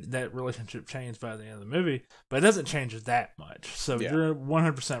granted, that relationship changed by the end of the movie, but it doesn't change that much. So Yeah. You're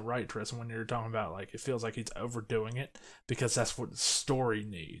 100% right, Tristan, when you're talking about, like, it feels like he's overdoing it because that's what the story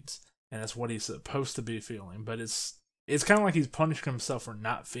needs. And that's what he's supposed to be feeling. But it's kind of like he's punishing himself for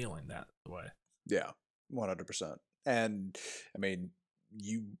not feeling that way. Yeah, 100%. And I mean,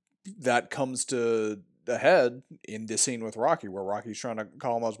 that comes to the head in this scene with Rocky, where Rocky's trying to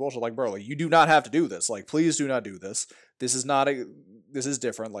call him out bullshit. Like, bro, like, you do not have to do this. Like, please do not do this. This is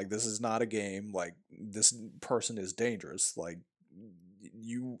different. Like, this is not a game. Like, this person is dangerous. Like,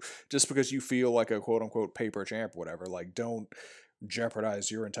 you, just because you feel like a quote unquote paper champ, or whatever, like, don't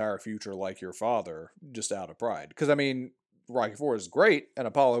jeopardize your entire future like your father just out of pride. Because I mean, Rocky 4 is great, and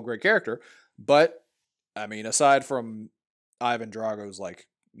Apollo, great character, but I mean, aside from Ivan Drago's, like,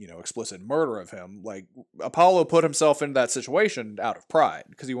 you know, explicit murder of him, like, Apollo put himself in that situation out of pride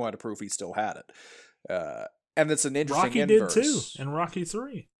because he wanted to prove he still had it. And it's an interesting Rocky inverse. did too in Rocky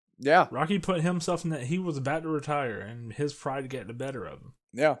 3. Yeah. Rocky put himself in that. He was about to retire, and his pride got the better of him.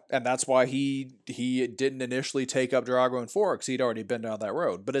 Yeah, and that's why he didn't initially take up Drago in 4, because he'd already been down that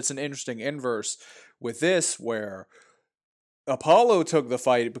road. But it's an interesting inverse with this, where Apollo took the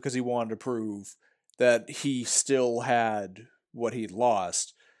fight because he wanted to prove that he still had what he'd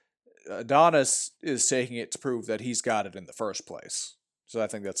lost. Adonis is taking it to prove that he's got it in the first place. So I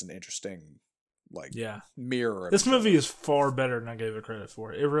think that's an interesting, like, mirror. This movie is far better than I gave it credit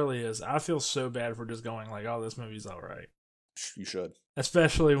for. It really is. I feel so bad for just going like, oh, this movie's all right. You should.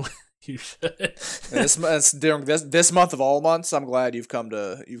 Especially when you should. During this month of all months, I'm glad you've come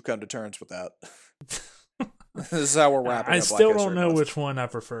to terms with that. This is how we're wrapping up. I still don't know which one I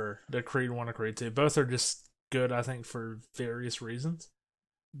prefer, the Creed 1 or Creed 2. Both are just good, I think, for various reasons.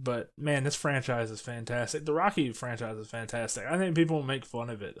 But man, this franchise is fantastic. The Rocky franchise is fantastic. I think people make fun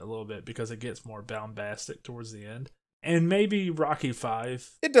of it a little bit because it gets more bombastic towards the end. And maybe Rocky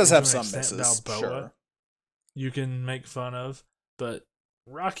 5. It does to have an some extent, misses, sure. You can make fun of. But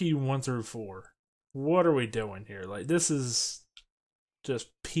Rocky 1 through 4, what are we doing here? Like, this is just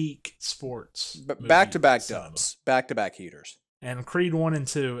peak sports. But back-to-back cinema. dubs. Back-to-back heaters. And Creed 1 and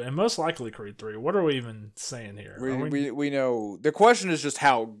 2, and most likely Creed 3. What are we even saying here? We know. The question is just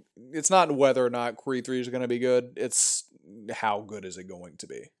how. It's not whether or not Creed 3 is going to be good. It's how good is it going to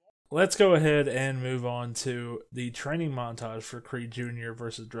be. Let's go ahead and move on to the training montage for Creed Jr.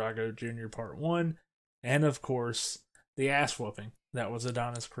 versus Drago Jr. Part 1. And, of course, the ass whooping. That was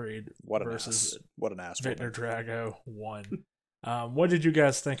Adonis Creed versus What an ass Victor Drago 1. What did you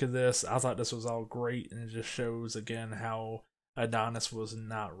guys think of this? I thought this was all great, and it just shows, again, how Adonis was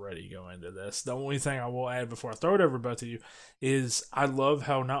not ready going into this. The only thing I will add before I throw it over to both of you is I love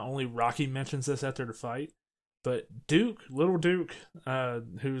how not only Rocky mentions this after the fight, but Little Duke,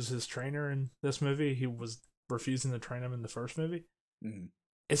 who's his trainer in this movie, he was refusing to train him in the first movie. Mm-hmm.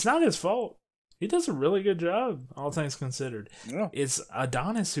 It's not his fault. He does a really good job, all things considered. Yeah. It's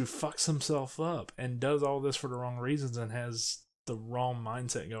Adonis who fucks himself up and does all this for the wrong reasons and has the wrong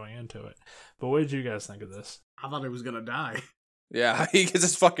mindset going into it. But what did you guys think of this? I thought he was gonna die. Yeah, he gets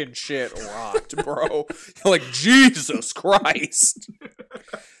his fucking shit rocked, bro. Like, Jesus Christ.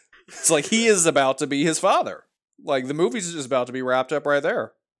 It's like he is about to be his father. Like, the movie's just about to be wrapped up right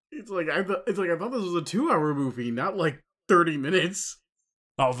there. I thought this was a 2-hour movie, not like 30 minutes.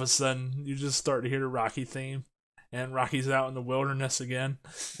 All of a sudden, you just start to hear the Rocky theme, and Rocky's out in the wilderness again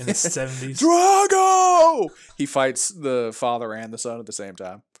in his 70s. Drago! He fights the father and the son at the same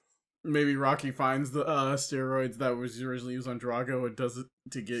time. Maybe Rocky finds the steroids that was originally used on Drago and does it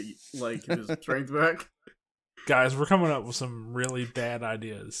to get like his strength back. Guys, we're coming up with some really bad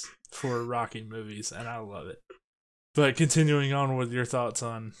ideas for Rocky movies, and I love it. But continuing on with your thoughts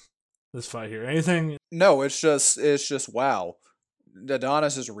on this fight here, anything? No, it's just wow.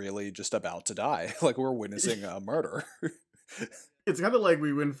 Adonis is really just about to die. Like, we're witnessing a murder. It's kind of like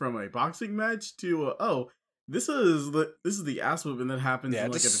we went from a boxing match to this is the ass whooping that happens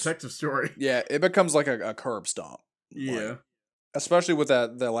in like a detective story. Yeah, it becomes like a curb stomp. Yeah, like, especially with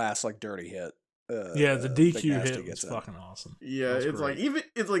the last like dirty hit. The DQ hit was fucking awesome. Yeah, it's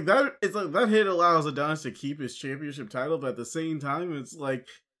like that hit allows Adonis to keep his championship title, but at the same time, it's like,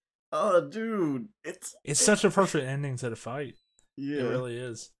 oh, dude, it's such a perfect ending to the fight. Yeah, it really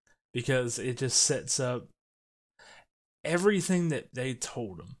is, because it just sets up everything that they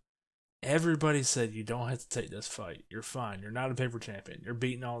told him. Everybody said, you don't have to take this fight. You're fine. You're not a paper champion. You're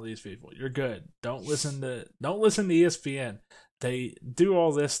beating all these people. You're good. Don't listen to ESPN. They do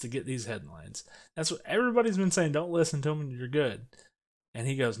all this to get these headlines. That's what everybody's been saying. Don't listen to them. You're good. And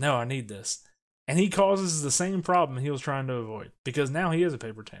he goes, no, I need this. And he causes the same problem he was trying to avoid, because now he is a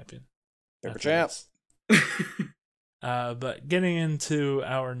paper champion. Paper champ. But getting into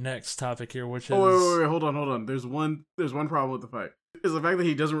our next topic here, which is... wait, hold on. There's one problem with the fight. Is the fact that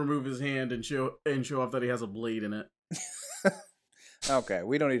he doesn't remove his hand and show off that he has a blade in it. Okay,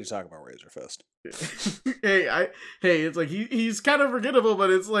 we don't need to talk about Razor Fist. It's like he's kind of forgettable, but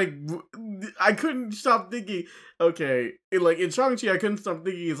it's like I couldn't stop thinking. Okay, like in Shang-Chi, I couldn't stop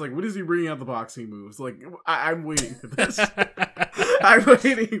thinking. It's like, when is he bringing out the boxing moves? Like I'm waiting for this. I'm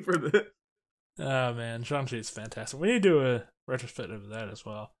waiting for this. Oh man, Shang-Chi is fantastic. We need to do a retrospective of that as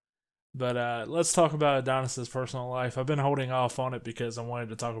well. But let's talk about Adonis's personal life. I've been holding off on it because I wanted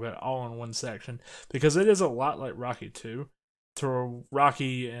to talk about it all in one section, because it is a lot like Rocky 2. To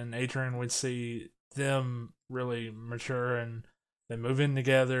Rocky and Adrian, we'd see them really mature and they move in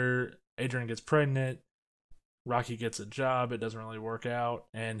together. Adrian gets pregnant. Rocky gets a job. It doesn't really work out.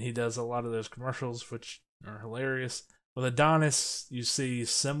 And he does a lot of those commercials, which are hilarious. With Adonis, you see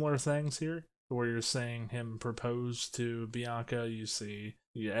similar things here, where you're seeing him propose to Bianca. You see,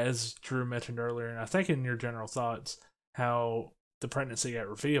 as Drew mentioned earlier, and I think in your general thoughts, how the pregnancy got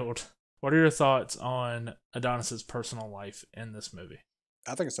revealed. What are your thoughts on Adonis's personal life in this movie?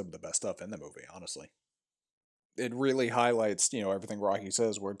 I think it's some of the best stuff in the movie, honestly. It really highlights, everything Rocky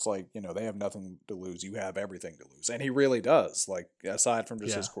says, where it's like, they have nothing to lose. You have everything to lose. And he really does. Like, aside from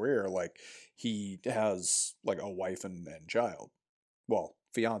just his career, like, he has, like, a wife and child. Well,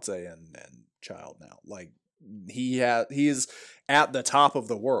 fiance and child now. Like, he is at the top of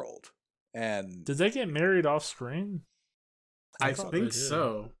the world. And did they get married off screen? I think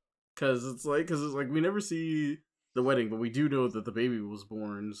so. Because it's like we never see the wedding, but we do know that the baby was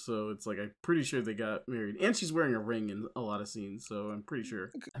born. So it's like, I'm pretty sure they got married, and she's wearing a ring in a lot of scenes. So I'm pretty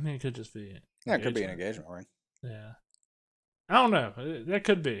sure. I mean, it could just be. Yeah, it could be an engagement ring. Yeah. I don't know. That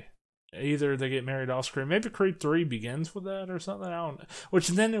could be. Either they get married off screen. Maybe Creed 3 begins with that or something. I don't know. Which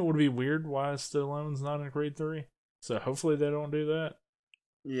then it would be weird why Stallone's not in Creed 3. So hopefully they don't do that.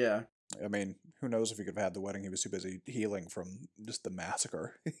 Yeah. I mean, who knows if he could have had the wedding? He was too busy healing from just the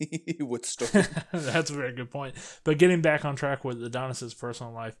massacre he withstood. That's a very good point. But getting back on track with Adonis's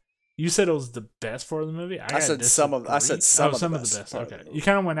personal life, you said it was the best part of the movie. I said some of. I said some of the best. Okay, you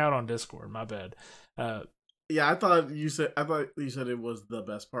kind of went out on Discord. My bad. Yeah, I thought you said it was the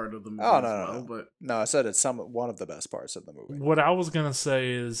best part of the movie. Oh no. But no, I said it's one of the best parts of the movie. What I was gonna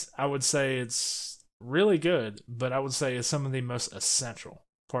say is, I would say it's really good, but I would say it's some of the most essential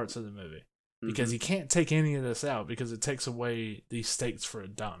parts of the movie because you can't take any of this out because it takes away the stakes for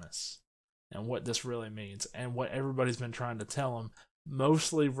Adonis and what this really means and what everybody's been trying to tell him.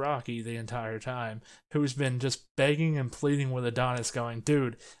 Mostly Rocky the entire time, who's been just begging and pleading with Adonis, going,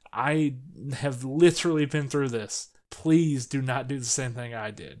 dude, I have literally been through this. Please do not do the same thing I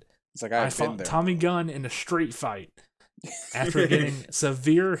did. It's like I fought there. Tommy Gunn in a street fight after getting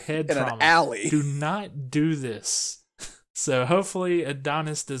severe head in trauma. An alley. Do not do this. So hopefully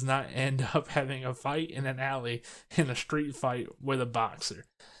Adonis does not end up having a fight in an alley in a street fight with a boxer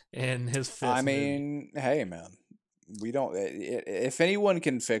in his fifth I mean, movie. Hey, man. We don't. If anyone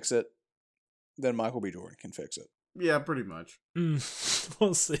can fix it, then Michael B. Jordan can fix it. Yeah, pretty much.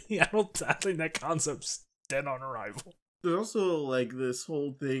 We'll see. I think that concept's dead on arrival. There's also like this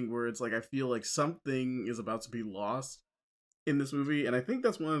whole thing where it's like I feel like something is about to be lost in this movie, and I think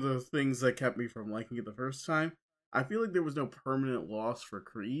that's one of the things that kept me from liking it the first time. I feel like there was no permanent loss for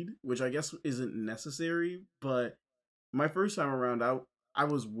Creed, which I guess isn't necessary, but my first time around, I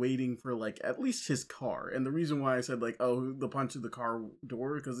was waiting for like at least his car, and the reason why I said like, oh, the punch of the car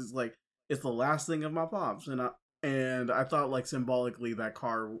door, because it's like it's the last thing of my pops, and I thought like symbolically that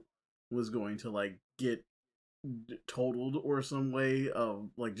car was going to like get totaled or some way of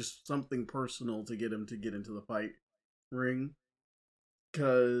like just something personal to get him to get into the fight ring,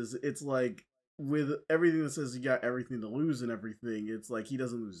 because it's like with everything that says he got everything to lose and everything, it's like he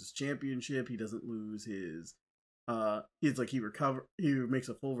doesn't lose his championship, he doesn't lose his he's like he makes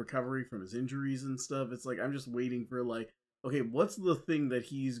a full recovery from his injuries and stuff. It's like I'm just waiting for like, okay, what's the thing that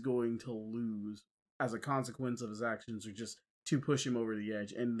he's going to lose as a consequence of his actions or just to push him over the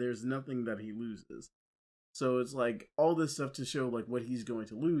edge, and there's nothing that he loses. So it's like all this stuff to show like what he's going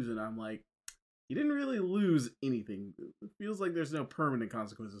to lose, and I'm like, he didn't really lose anything. It feels like there's no permanent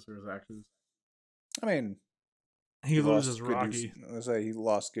consequences for his actions. I mean, he loses Rocky. I say he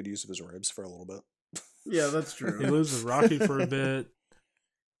lost good use of his ribs for a little bit. Yeah, that's true. He loses Rocky for a bit.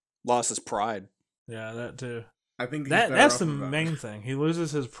 Lost his pride. Yeah, that too. I think that's the main thing. He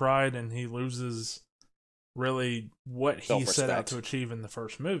loses his pride, and he loses really what he set out to achieve in the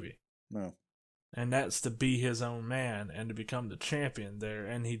first movie. No. And that's to be his own man and to become the champion there.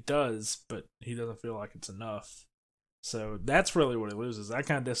 And he does, but he doesn't feel like it's enough. So that's really what he loses. I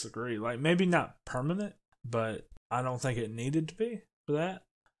kind of disagree. Like, maybe not permanent, but I don't think it needed to be for that.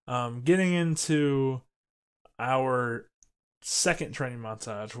 Getting into our second training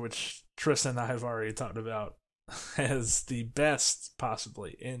montage, which Tristan and I have already talked about as the best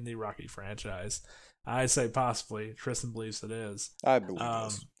possibly in the Rocky franchise. I say possibly. Tristan believes it is. I believe it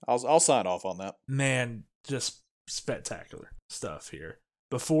is. I'll sign off on that. Man, just spectacular stuff here.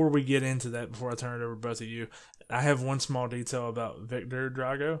 Before we get into that, before I turn it over to both of you, I have one small detail about Victor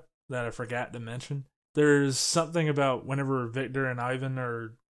Drago that I forgot to mention. There's something about whenever Victor and Ivan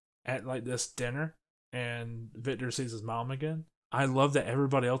are at like this dinner and Victor sees his mom again, I love that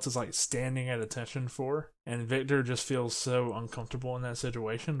everybody else is like standing at attention for, and Victor just feels so uncomfortable in that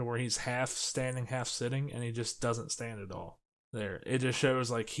situation to where he's half standing, half sitting, and he just doesn't stand at all there. It just shows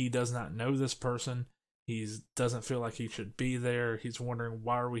like he does not know this person. He doesn't feel like he should be there. He's wondering,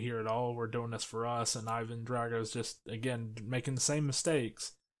 why are we here at all? We're doing this for us. And Ivan Drago's just, again, making the same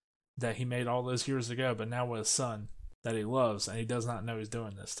mistakes that he made all those years ago, but now with his son that he loves, and he does not know he's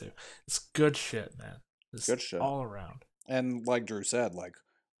doing this to. It's good shit, man. It's good shit. All around. And like Drew said, like,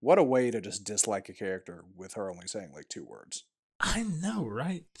 what a way to just dislike a character with her only saying like 2 words. I know,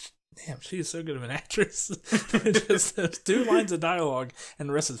 right? Damn, she is so good of an actress. Just those 2 lines of dialogue, and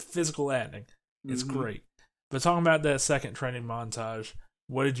the rest is physical acting. It's great. But talking about that second training montage,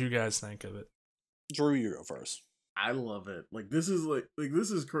 what did you guys think of it? Drew, you go first. I love it. This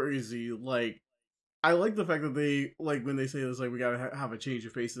is crazy. Like, I like the fact that they, like, when they say this, like, we gotta have a change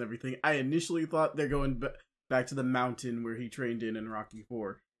of face and everything. I initially thought they're going back to the mountain where he trained in Rocky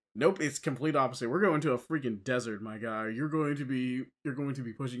 4. Nope, it's complete opposite. We're going to a freaking desert, my guy. You're going to be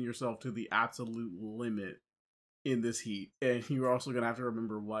pushing yourself to the absolute limit in this heat, and you're also gonna have to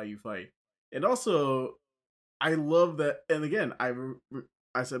remember why you fight. And also, I love that, and again,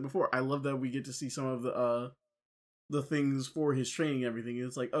 I said before, I love that we get to see some of the things for his training and everything.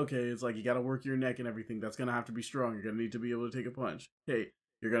 It's like, okay, it's like you got to work your neck and everything. That's gonna have to be strong. You're gonna need to be able to take a punch. Okay,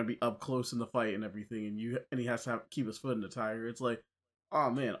 you're gonna be up close in the fight and everything, and he has to keep his foot in the tire. It's like, oh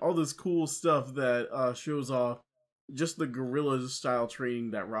man, all this cool stuff that shows off just the guerrilla style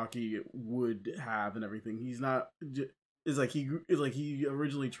training that Rocky would have and everything. He's not. It's like he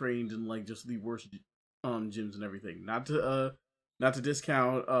originally trained in like just the worst gyms and everything. Not to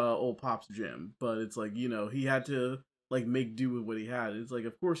discount old Pop's gym, but it's like, he had to like make do with what he had. It's like,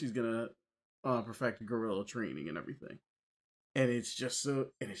 of course he's gonna perfect guerrilla training and everything. And it's just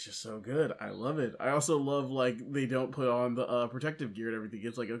so good. I love it. I also love like they don't put on the protective gear and everything.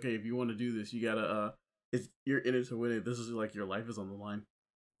 It's like, okay, if you want to do this, you gotta you're in it to win it. This is like your life is on the line.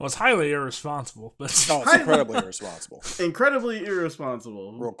 Well, it's highly irresponsible, but it's incredibly irresponsible. Incredibly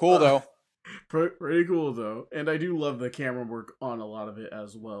irresponsible. Real cool though. Pretty cool though, and I do love the camera work on a lot of it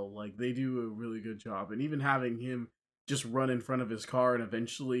as well. Like they do a really good job, and even having him just run in front of his car, and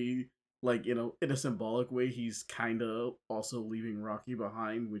eventually, like in a symbolic way, he's kind of also leaving Rocky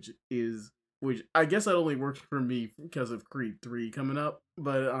behind, which I guess that only works for me because of Creed 3 coming up.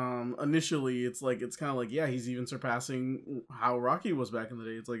 But initially, it's kind of like, yeah, he's even surpassing how Rocky was back in the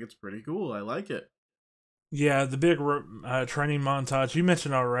day. It's like, it's pretty cool. I like it. Yeah, the big training montage you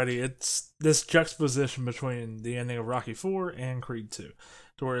mentioned already. It's this juxtaposition between the ending of Rocky 4 and Creed 2.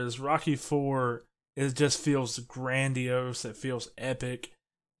 Whereas Rocky 4, it just feels grandiose. It feels epic.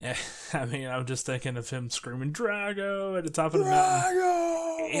 I mean, I'm just thinking of him screaming Drago at the top of the mountain.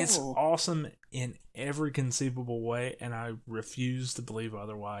 It's awesome in every conceivable way, and I refuse to believe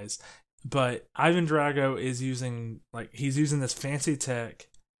otherwise. But Ivan Drago is using this fancy tech.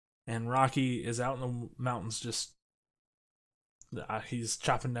 And Rocky is out in the mountains just... he's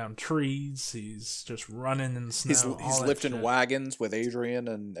chopping down trees. He's just running in the snow. He's lifting wagons with Adrian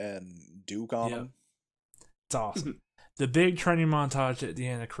and Duke on him. It's awesome. The big training montage at the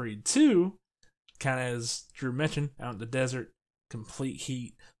end of Creed 2, kind of as Drew mentioned, out in the desert, complete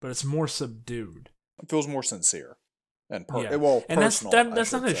heat, but it's more subdued. It feels more sincere. And personal.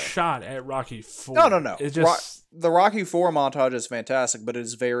 That's not a shot at Rocky 4. No. It's just... The Rocky 4 montage is fantastic, but it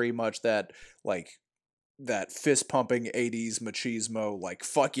is very much that fist pumping 80s machismo, like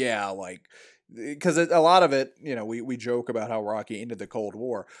fuck yeah, like, because a lot of it, we joke about how Rocky ended the Cold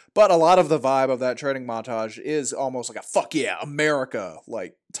War, but a lot of the vibe of that training montage is almost like a fuck yeah, America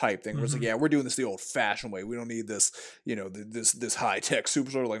like type thing. Where it's like, yeah, we're doing this the old fashioned way. We don't need this, this high tech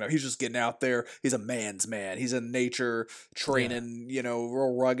super sort of like, no, he's just getting out there. He's a man's man. He's in nature training,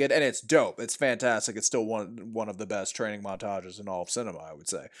 real rugged, and it's dope. It's fantastic. It's still one of the best training montages in all of cinema, I would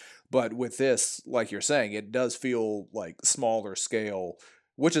say. But with this, like you're saying, it does feel like smaller scale.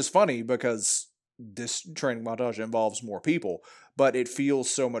 Which is funny because this training montage involves more people, but it feels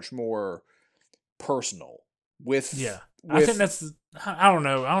so much more personal. I think that's... I don't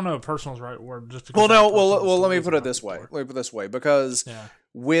know if personal is the right word. Just well, let me put it this way. Because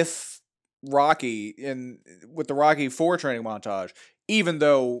with Rocky, with the Rocky 4 training montage, even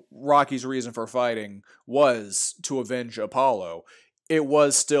though Rocky's reason for fighting was to avenge Apollo, it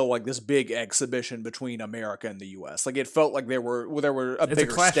was still like this big exhibition between America and the U.S. Like it felt like there were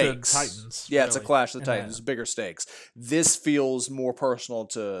bigger stakes. Titans. Yeah, really. It's a clash of the Titans. Bigger stakes. This feels more personal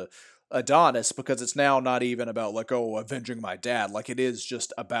to Adonis because it's now not even about like, oh, avenging my dad. Like it is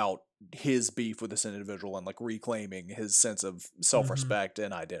just about his beef with this individual and like reclaiming his sense of self-respect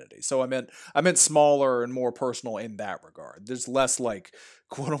and identity. So I meant smaller and more personal in that regard. There's less like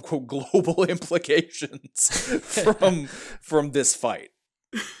quote unquote global implications from this fight.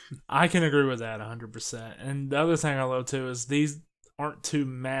 I can agree with that 100%. And the other thing I love too is these aren't two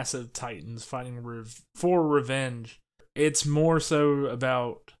massive titans fighting for revenge. It's more so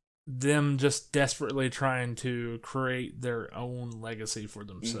about them just desperately trying to create their own legacy for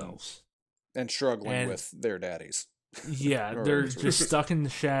themselves. And struggling with their daddies. Yeah, they're just stuck in the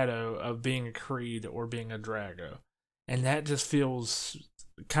shadow of being a Creed or being a Drago. And that just feels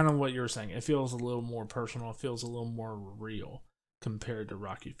kind of what you were saying. It feels a little more personal. It feels a little more real compared to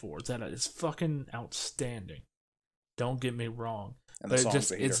Rocky 4. That is fucking outstanding. Don't get me wrong. And but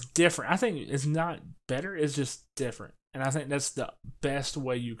it's different. I think it's not better. It's just different. And I think that's the best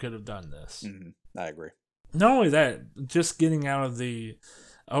way you could have done this. I agree. Not only that, just getting out of the,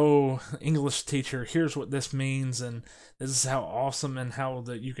 English teacher, here's what this means, and this is how awesome, and how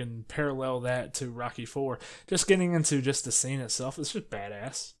that you can parallel that to Rocky 4. Just getting into just the scene itself, it's just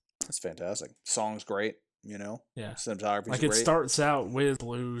badass. It's fantastic. Song's great, Yeah. Cinematography's great. It starts out with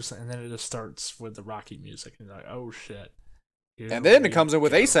blues, and then it just starts with the Rocky music. And you're like, oh shit. And then it comes in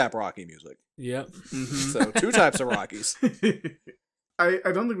with ASAP Rocky music. Yep. Mhm. So 2 types of Rockies.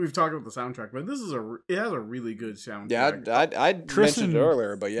 I don't think we've talked about the soundtrack, but it has a really good soundtrack. Yeah, I Tristan- mentioned it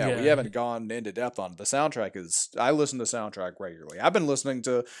earlier, but we yeah. haven't gone into depth on it. The soundtrack I listen to the soundtrack regularly. I've been listening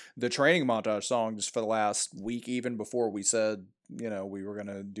to the training montage song just for the last week, even before we said, we were going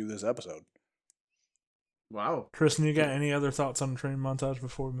to do this episode. Wow. Tristan, you got any other thoughts on the training montage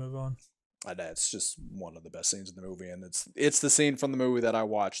before we move on? It's just one of the best scenes in the movie, and it's the scene from the movie that I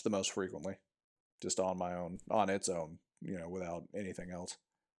watch the most frequently, just on its own, without anything else.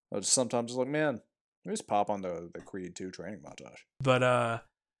 I was sometimes like, man, let me just pop on the Creed 2 training montage. But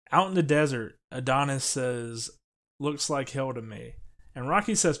out in the desert, Adonis says, "Looks like hell to me." And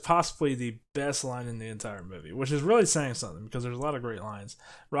Rocky says possibly the best line in the entire movie, which is really saying something because there's a lot of great lines.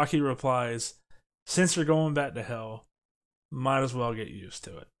 Rocky replies, "Since you're going back to hell, might as well get used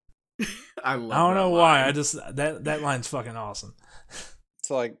to it." I love I don't that know line. why. I just that line's fucking awesome.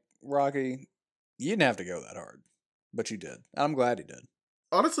 It's like, Rocky, you didn't have to go that hard, but you did. I'm glad he did.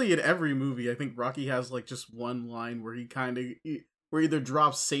 Honestly, in every movie, I think Rocky has like just one line where he where either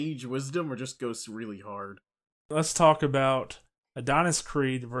drops sage wisdom or just goes really hard. Let's talk about Adonis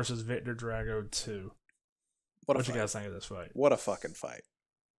Creed versus Victor Drago 2. What you guys think of this fight? What a fucking fight.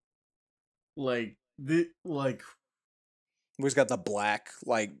 He's got the black,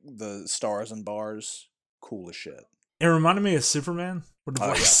 like the stars and bars. Cool as shit. It reminded me of Superman with the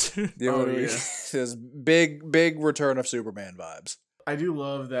black suit. His big return of Superman vibes. I do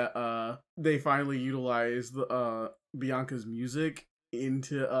love that they finally utilized Bianca's music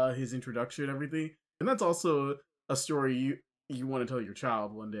into his introduction and everything. And that's also a story you want to tell your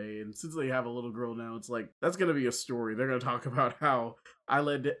child one day. And since they have a little girl now, it's like that's gonna be a story. They're gonna talk about how I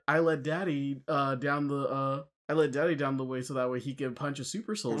led Daddy down the way so that way he can punch a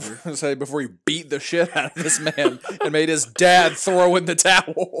super soldier. Say before you beat the shit out of this man and made his dad throw in the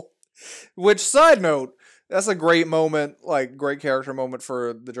towel. Which, side note, that's a great moment, like great character moment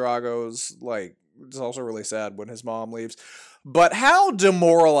for the Dragos. Like, it's also really sad when his mom leaves. But how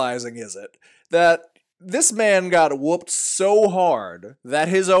demoralizing is it that this man got whooped so hard that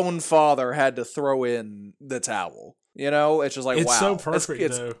his own father had to throw in the towel? It's just like, It's wow. so perfect,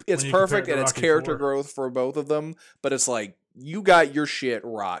 It's perfect, and it's character growth for both of them. But it's like, you got your shit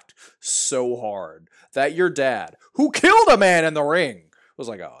rocked so hard that your dad, who killed a man in the ring, was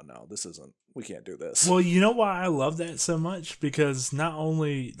like, oh no, we can't do this. Well, you know why I love that so much? Because not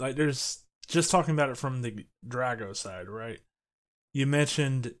only, like, there's just talking about it from the Drago side, right? You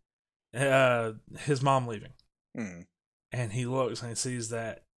mentioned his mom leaving. Mm. And he looks and he sees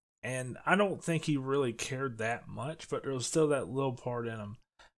that. And I don't think he really cared that much, but there was still that little part in him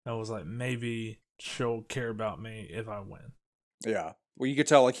that was like, maybe she'll care about me if I win. Yeah. Well, you could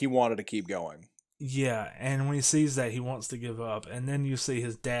tell, like, he wanted to keep going. Yeah, and when he sees that, he wants to give up. And then you see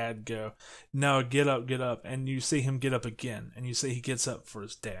his dad go, "No, get up, get up." And you see him get up again. And you see he gets up for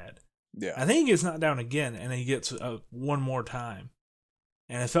his dad. Yeah. I think he gets knocked down again, and he gets up one more time.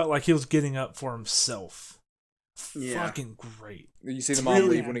 And it felt like he was getting up for himself. Yeah. Fucking great. You see the mom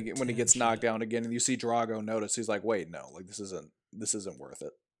leave when he gets knocked down again, and you see Drago notice. He's like, "Wait, no, like this isn't worth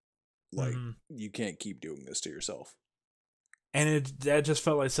it. Like you can't keep doing this to yourself." And that just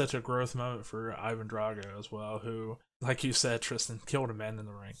felt like such a growth moment for Ivan Drago as well, who, like you said, Tristan, killed a man in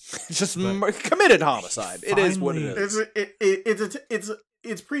the ring. Just committed homicide. It is what it is.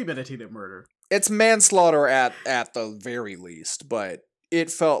 It's premeditated murder. It's manslaughter at the very least, but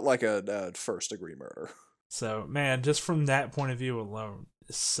it felt like a first degree murder. So, man, just from that point of view alone,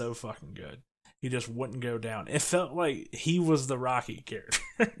 it's so fucking good. He just wouldn't go down. It felt like he was the Rocky character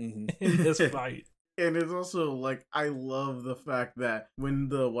in this fight. And it's also, like, I love the fact that when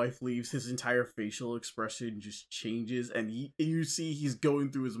the wife leaves, his entire facial expression just changes, and you see he's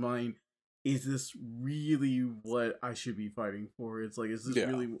going through his mind, is this really what I should be fighting for? It's like, is this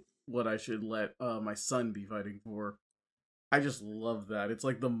really what I should let my son be fighting for? I just love that. It's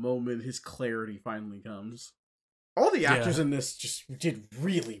like the moment his clarity finally comes. All the actors in this just did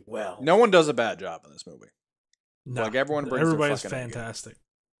really well. No one does a bad job in this movie. No, like, everybody's fantastic.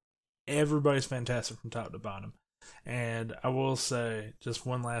 Everybody's fantastic from top to bottom. And I will say just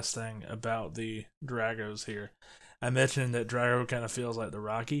one last thing about the Dragos here. I mentioned that Drago kind of feels like the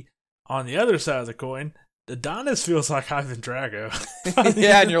Rocky. On the other side of the coin, Adonis feels like Ivan Drago.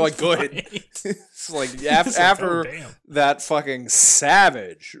 Yeah, and you're like, good. It's like after that fucking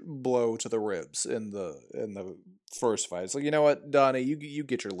savage blow to the ribs in the first fight. It's like, you know what, Donnie, you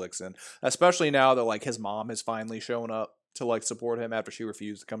get your licks in. Especially now that, like, his mom has finally shown up. to like support him after she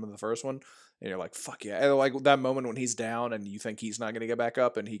refused to come to the first one. And you're like, fuck yeah. And like that moment when he's down and you think he's not going to get back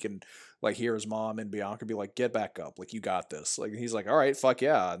up and he can like hear his mom and Bianca be like, get back up. Like, you got this. Like, he's like, all right, fuck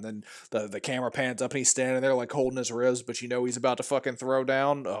yeah. And then the camera pans up and he's standing there like holding his ribs, but you know he's about to fucking throw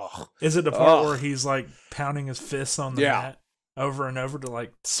down. Ugh. Is it the part where he's like pounding his fists on the Yeah. mat over and over to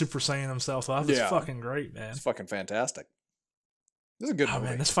like Super Saiyan himself up? It's Yeah. fucking great, man. It's fucking fantastic. This is a good Oh movie.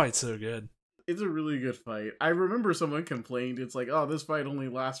 man, this fight's so good. It's a really good fight. I remember someone complained, it's like, oh, this fight only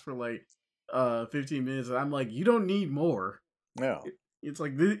lasts for like 15 minutes, and I'm like, you don't need more. Yeah. It's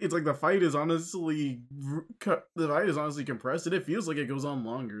like the fight is honestly compressed, and it feels like it goes on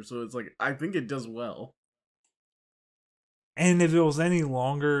longer. So it's like, I think it does well. And if it was any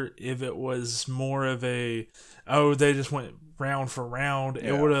longer, if it was more of a, oh, they just went round for round,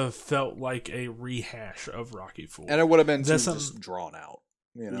 Yeah. it would have felt like a rehash of Rocky IV. And it would have been That's just drawn out.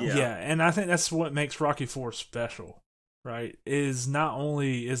 You know? Yeah. And I think that's what makes Rocky IV special, right? Is not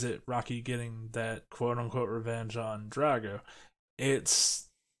only is it Rocky getting that quote unquote revenge on Drago, it's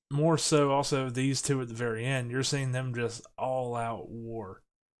more so also these two at the very end. You're seeing them just all out war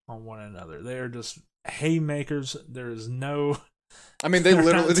on one another. They are just haymakers. There is no. I mean, they They're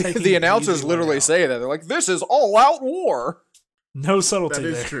not literally, taking the the announcers easy way literally out. say that. They're like, this is all out war. No subtlety That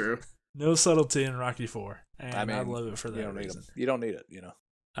is there. true. No subtlety in Rocky IV. And I mean, I love it for that You don't need reason. them. You don't need it, you know.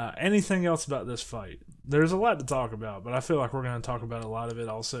 Anything else about this fight? There's a lot to talk about, but I feel like we're going to talk about a lot of it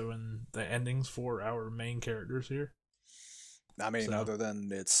also in the endings for our main characters here. I mean, So- other than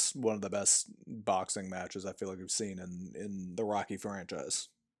it's one of the best boxing matches I feel like we've seen in the Rocky franchise.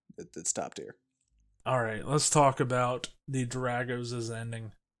 It's top tier. All right, let's talk about the Dragos'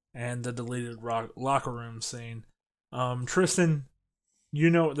 ending and the deleted locker room scene. Tristan, you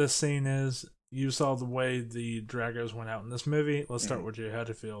know what this scene is. You saw the way the Dragos went out in this movie. Let's start with you. How do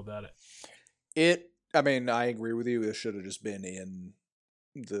you feel about it? I mean, I agree with you. It should have just been in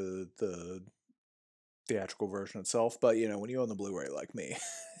the theatrical version itself. But, you know, when you own the Blu-ray like me,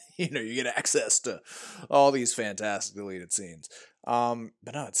 you know, you get access to all these fantastic deleted scenes.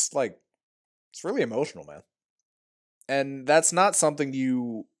 But no, it's like, it's really emotional, man. And that's not something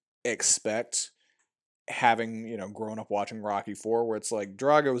you expect having, you know, grown up watching Rocky IV, where it's like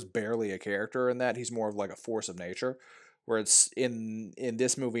Drago's barely a character in that. He's more of like a force of nature. Where it's in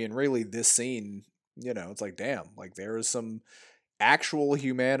this movie and really this scene, you know, it's like, damn, like there is some actual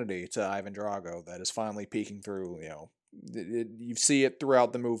humanity to Ivan Drago that is finally peeking through, you know. You see it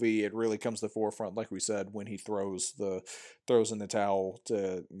throughout the movie. It really comes to the forefront, like we said, when he throws in the towel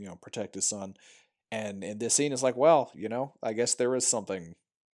to, you know, protect his son. And in this scene, it's like, well, you know, I guess there is something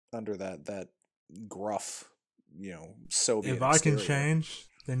under that gruff, you know, Soviet. If I can exterior. change,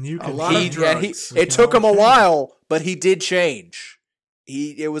 then you A can. lot of change. drugs. We It can took all him a change. while, but he did change.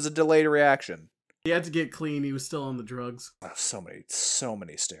 It was a delayed reaction. He had to get clean. He was still on the drugs. Oh, so many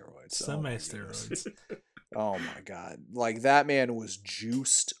steroids. So Oh many my goodness. steroids. Oh my god. Like that man was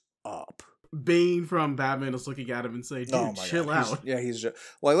juiced up. Bane from Batman is looking at him and saying, dude, chill God. out. He's just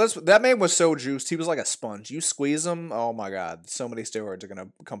like, that man was so juiced. He was like a sponge. You squeeze him, oh my god, so many steroids are gonna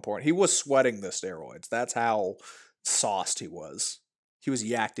come pouring. He was sweating the steroids. That's how sauced he was. He was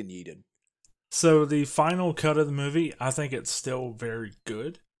yacked and yeeted. So the final cut of the movie, I think it's still very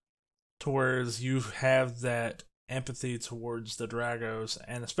good. Towards you have that empathy towards the Dragos,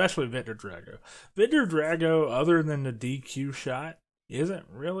 and especially Victor Drago. Victor Drago, other than the DQ shot, isn't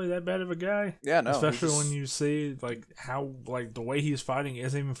really that bad of a guy. Yeah, no. Especially when you see like how like the way he's fighting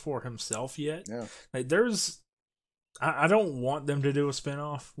isn't even for himself yet. Yeah. Like there's, I don't want them to do a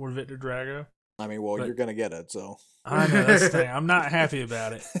spinoff with Victor Drago. I mean, well, But- you're gonna get it, so. I know that's the thing. I'm not happy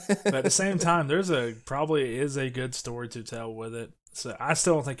about it. But at the same time, probably is a good story to tell with it. So I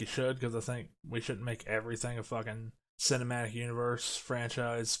still don't think you should, because I think we shouldn't make everything a fucking cinematic universe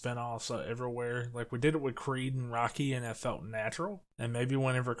franchise spinoffs everywhere. Like we did it with Creed and Rocky, and it felt natural. And maybe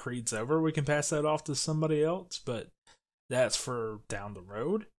whenever Creed's over, we can pass that off to somebody else. But that's for down the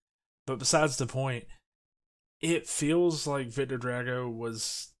road. But besides the point, it feels like Victor Drago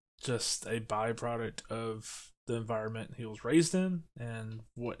was just a byproduct of the environment he was raised in and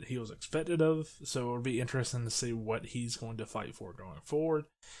what he was expected of. So it would be interesting to see what he's going to fight for going forward.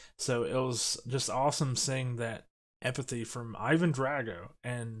 So it was just awesome seeing that empathy from Ivan Drago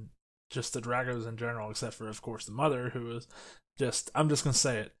and just the Dragos in general, except for, of course, the mother, who was just, I'm just going to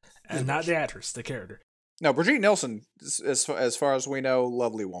say it, and not the actress, the character. No, Brigitte Nielsen, as far as we know,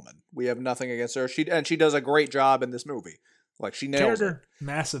 lovely woman. We have nothing against her. She does a great job in this movie. Like she nails Character, it.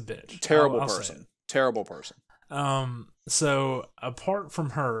 massive bitch. Terrible I'll say person. it. Terrible person. So apart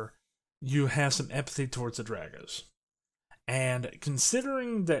from her, you have some empathy towards the Dragos. And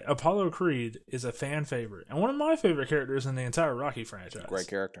considering that Apollo Creed is a fan favorite and one of my favorite characters in the entire Rocky franchise, Great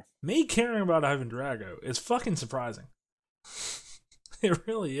character. me caring about Ivan Drago is fucking surprising. It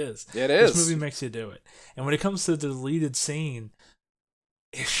really is. It is. This movie makes you do it. And when it comes to the deleted scene,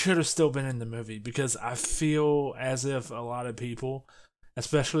 it should have still been in the movie because I feel as if a lot of people,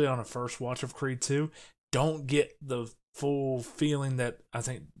 especially on a first watch of Creed 2, don't get the full feeling that I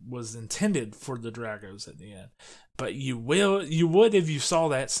think was intended for the Dragos at the end. But you would if you saw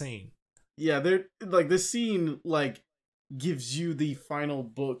that scene. Yeah, they're like this scene like gives you the final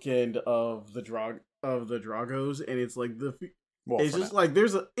bookend of the Dragos, and it's like it's just like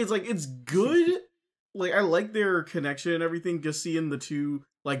it's good. Like I like their connection and everything. Just seeing the two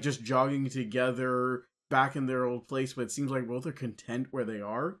like just jogging together back in their old place, but it seems like both are content where they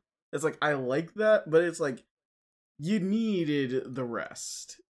are. It's like I like that, but it's like you needed the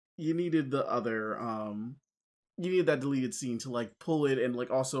rest. You needed the other you needed that deleted scene to like pull it and like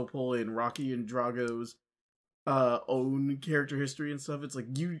also pull in Rocky and Drago's own character history and stuff. It's like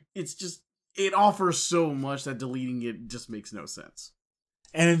it offers so much that deleting it just makes no sense.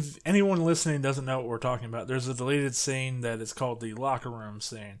 And if anyone listening doesn't know what we're talking about, there's a deleted scene that is called the locker room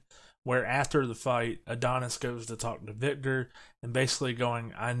scene, where after the fight, Adonis goes to talk to Victor and basically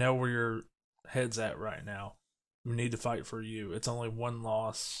going, I know where your head's at right now. We need to fight for you. It's only one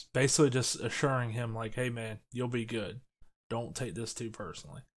loss. Basically just assuring him, like, hey, man, you'll be good. Don't take this too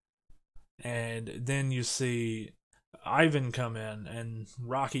personally. And then you see Ivan come in, and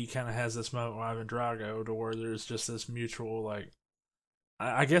Rocky kind of has this moment with Ivan Drago to where there's just this mutual, like,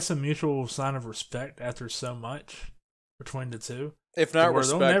 I guess a mutual sign of respect after so much between the two. If not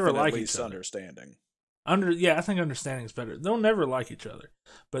respect, never then like at least each other. understanding. I think understanding is better. They'll never like each other,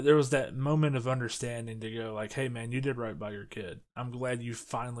 but there was that moment of understanding to go like, "Hey, man, you did right by your kid. I'm glad you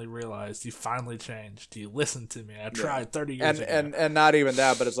finally realized. You finally changed. You listened to me. I tried 30 years ago." And not even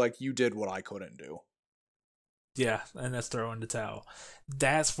that, but it's like you did what I couldn't do. Yeah, and that's throwing the towel.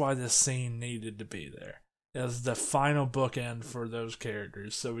 That's why this scene needed to be there. It was the final bookend for those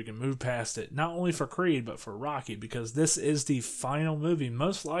characters, so we can move past it. Not only for Creed, but for Rocky, because this is the final movie,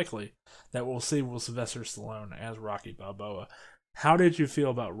 most likely, that we'll see with Sylvester Stallone as Rocky Balboa. How did you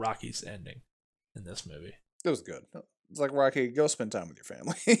feel about Rocky's ending in this movie? It was good. It's like, Rocky, go spend time with your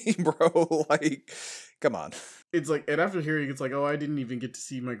family, bro. Like, come on. It's like, and after hearing, it's like, oh, I didn't even get to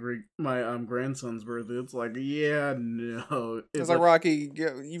see my grandson's birthday. It's like, yeah, no. It's like, Rocky,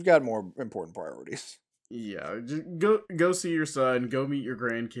 you've got more important priorities. Yeah, just go see your son, go meet your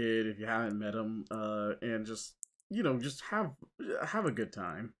grandkid if you haven't met him, and just have a good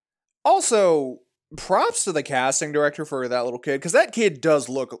time. Also, props to the casting director for that little kid, because that kid does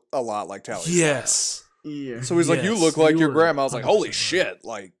look a lot like Talia. Yes. Yeah. So he's like, you look like your grandma. I was like, holy shit!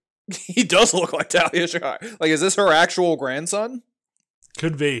 Like, he does look like Talia Shire. Like, is this her actual grandson?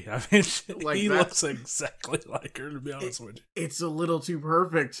 Could be. I mean, like he looks exactly like her. To be honest with you, it's a little too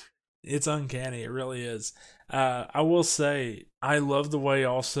perfect. It's uncanny. It really is. I will say, I love the way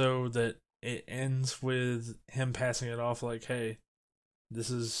also that it ends with him passing it off like, hey, this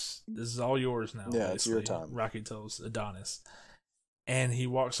is all yours now. Yeah, it's your time. Rocky tells Adonis. And he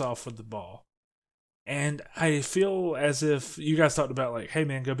walks off with the ball. And I feel as if you guys talked about, like, hey,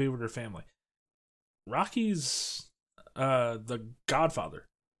 man, go be with your family. Rocky's the godfather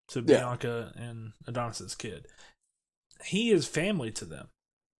to Bianca and Adonis's kid. He is family to them.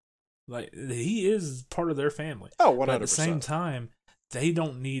 Like, he is part of their family. Oh, 100%. But at the same time, they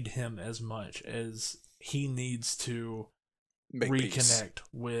don't need him as much as he needs to reconnect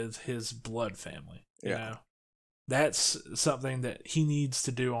with his blood family. You know? That's something that he needs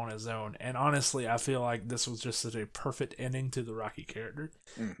to do on his own. And honestly, I feel like this was just such a perfect ending to the Rocky character.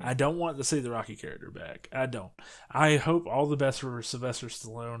 Mm-hmm. I don't want to see the Rocky character back. I don't. I hope all the best for Sylvester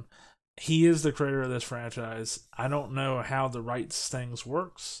Stallone. He is the creator of this franchise. I don't know how the rights things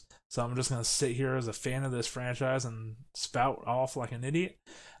works. So I'm just going to sit here as a fan of this franchise and spout off like an idiot.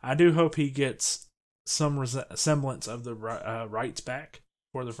 I do hope he gets some semblance of the rights back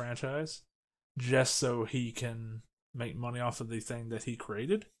for the franchise, just so he can make money off of the thing that he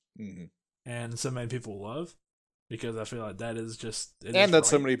created, and so many people love, because I feel like that is just... And that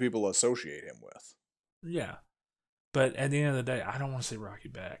so many people associate him with. Yeah. But at the end of the day, I don't want to see Rocky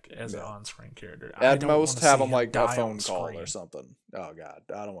back as an on-screen character. At most, have him like a phone call or something. Oh, God.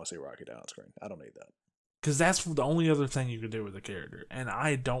 I don't want to see Rocky die on screen. I don't need that. Because that's the only other thing you could do with a character. And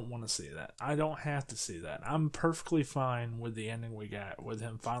I don't want to see that. I don't have to see that. I'm perfectly fine with the ending we got, with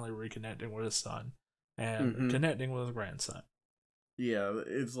him finally reconnecting with his son and connecting with his grandson. Yeah,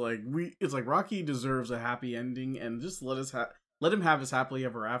 it's like Rocky deserves a happy ending, and just let him have his happily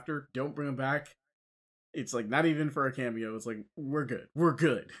ever after. Don't bring him back. It's like not even for a cameo. It's like we're good. We're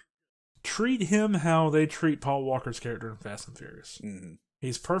good. Treat him how they treat Paul Walker's character in Fast and Furious. Mm-hmm.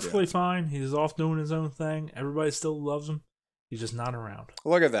 He's perfectly fine. He's off doing his own thing. Everybody still loves him. He's just not around.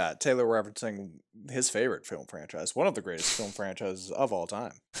 Look at that. Taylor referencing his favorite film franchise. One of the greatest film franchises of all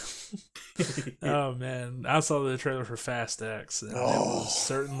time. Oh, man. I saw the trailer for Fast X, and it was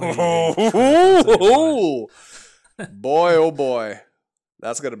certainly... Boy, oh boy.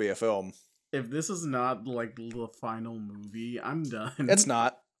 That's going to be a film. If this is not like the final movie, I'm done. It's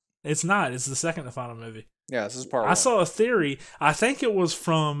not. It's not. It's the second to final movie. Yeah, this is part I one. saw a theory. I think it was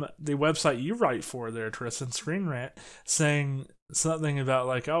from the website you write for there, Tristan, Screen Rant, saying something about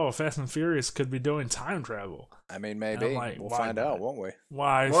like, oh, Fast and Furious could be doing time travel. I mean, maybe. Like, we'll find out, won't we?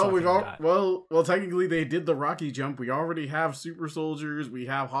 Why? Well, we've all well, technically they did the Rocky jump. We already have super soldiers. We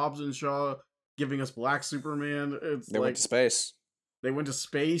have Hobbs and Shaw giving us Black Superman. They went to space. They went to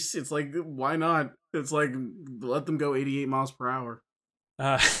space. It's like, why not? It's like, let them go 88 miles per hour.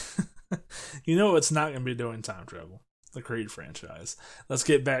 You know it's not going to be doing time travel. The Creed franchise. Let's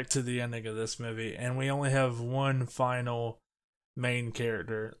get back to the ending of this movie, and we only have one final main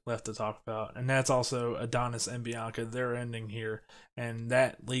character left to talk about, and that's also Adonis and Bianca. Their ending here, and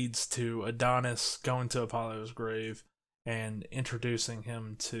that leads to Adonis going to Apollo's grave and introducing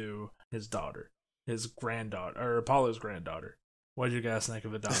him to his daughter, his granddaughter, or Apollo's granddaughter. What did you guys think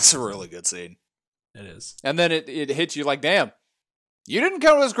of Adonis? It's a really good scene. It is. And then it hits you like, damn, you didn't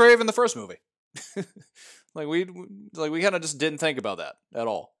come to his grave in the first movie. we kind of just didn't think about that at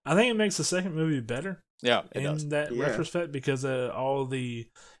all. I think it makes the second movie better. Yeah, it in does. that retrospect, because of all the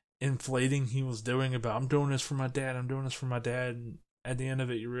inflating he was doing about, I'm doing this for my dad, I'm doing this for my dad. And at the end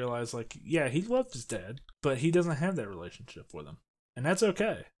of it, you realize, like, yeah, he loved his dad, but he doesn't have that relationship with him. And that's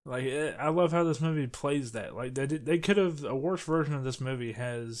okay. Like, I love how this movie plays that. Like, they could have, a worse version of this movie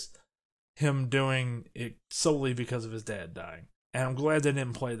has him doing it solely because of his dad dying. And I'm glad they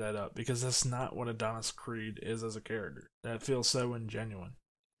didn't play that up, because that's not what Adonis Creed is as a character. That feels so ingenuine.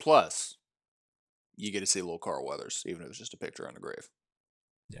 Plus, you get to see little Carl Weathers, even if it's just a picture on the grave.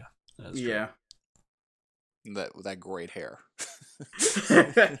 Yeah. Yeah. That great hair.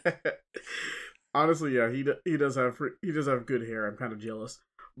 Honestly, yeah, he does have good hair. I'm kind of jealous,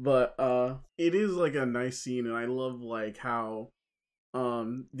 but it is like a nice scene, and I love like how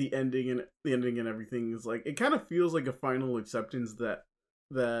the ending and everything is like, it kind of feels like a final acceptance that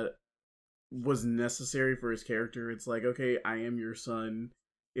was necessary for his character. It's like, okay, I am your son.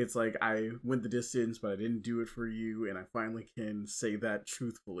 It's like, I went the distance, but I didn't do it for you, and I finally can say that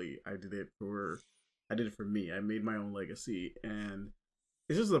truthfully. I did it for me. I made my own legacy, and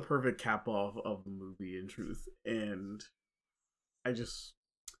it's just the perfect cap off of the movie, in truth. And I just,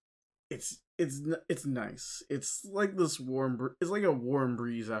 it's nice. It's like this it's like a warm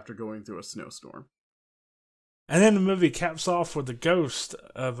breeze after going through a snowstorm. And then the movie caps off with the ghost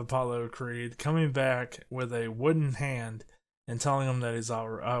of Apollo Creed coming back with a wooden hand and telling him that he's all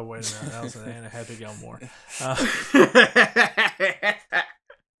right. Oh, wait a minute. That was Anna Happy Gilmore.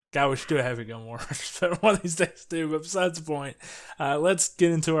 God, we should do a Happy Gilmore. One of these days, too. But besides the point, let's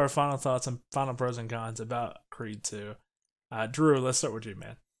get into our final thoughts and final pros and cons about Creed 2. Drew, let's start with you,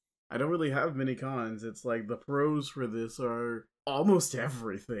 man. I don't really have many cons. It's like the pros for this are almost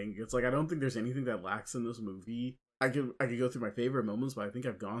everything. It's like, I don't think there's anything that lacks in this movie. I could go through my favorite moments, but I think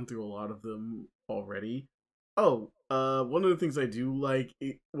I've gone through a lot of them already. Oh, one of the things I do like,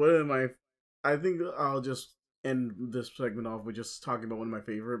 I think I'll just end this segment off with just talking about one of my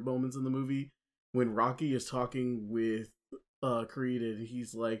favorite moments in the movie, when Rocky is talking with Creed, and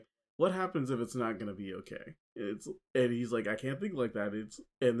he's like, what happens if it's not gonna be okay? And he's like, I can't think like that.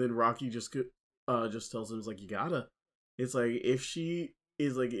 And then Rocky just tells him, it's like, you gotta. It's like, if she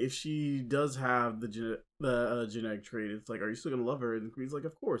does have the genetic trait, it's like, are you still gonna love her? And Creed's like,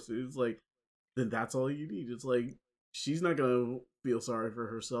 of course. It's like, then that's all you need. It's like, she's not gonna feel sorry for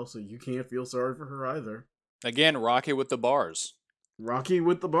herself, so you can't feel sorry for her either. Again, Rocky with the bars. Rocky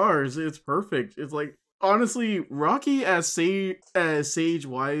with the bars. It's perfect. It's like, honestly, Rocky as Sage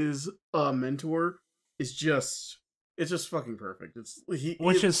Wise mentor is just, it's just fucking perfect.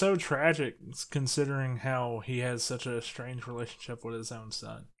 Which is so tragic, considering how he has such a strange relationship with his own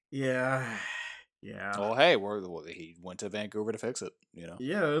son. Yeah. Oh, hey, he went to Vancouver to fix it. You know.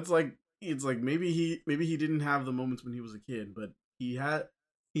 Yeah, it's like maybe he didn't have the moments when he was a kid, but he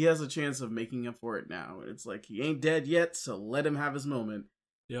has a chance of making up for it now. It's like, he ain't dead yet, so let him have his moment.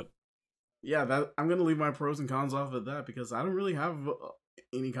 Yep. Yeah, I'm gonna leave my pros and cons off of that, because I don't really have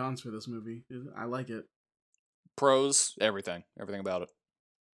any cons for this movie. I like it. Pros, everything about it.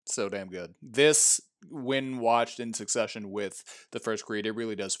 So damn good. This when watched in succession with the first Creed, it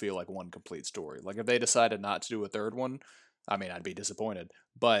really does feel like one complete story. Like if they decided not to do a third one, I mean, I'd be disappointed,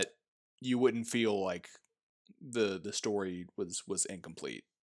 but you wouldn't feel like the story was incomplete.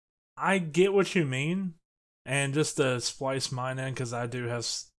 I get what you mean, and just to splice mine in because I do have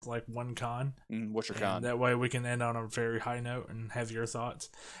like one con. What's your con? That way we can end on a very high note and have your thoughts.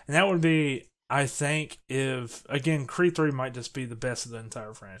 And that would be, I think, if again Creed 3 might just be the best of the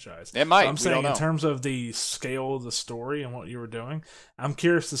entire franchise. It might. I'm saying in terms of the scale of the story and what you were doing, I'm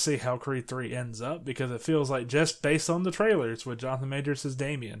curious to see how Creed 3 ends up because it feels like just based on the trailers with Jonathan Majors as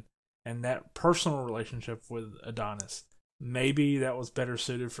Damien and that personal relationship with Adonis, maybe that was better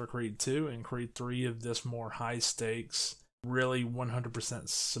suited for Creed 2 and Creed 3 of this more high stakes, really 100%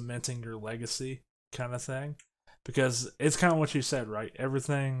 cementing your legacy kind of thing. Because it's kind of what you said, right?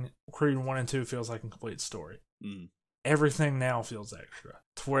 Everything Creed 1 and 2 feels like a complete story. Everything now feels extra.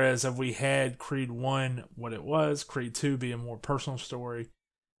 Whereas if we had Creed 1 what it was, Creed 2 be a more personal story,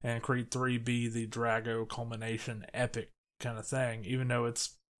 and Creed 3 be the Drago culmination epic kind of thing, even though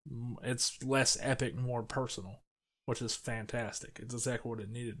it's less epic, more personal, which is fantastic. It's exactly what it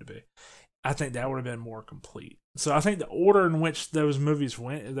needed to be. I think that would have been more complete. So I think the order in which those movies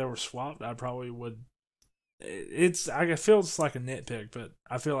went, if they were swapped, I probably would. I feel it's like a nitpick, but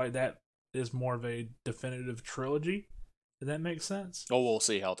I feel like that is more of a definitive trilogy. Does that make sense? Oh, we'll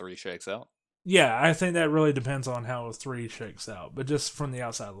see how 3 shakes out. Yeah, I think that really depends on how 3 shakes out, but just from the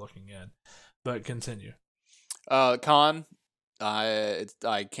outside looking in. But continue. Con, I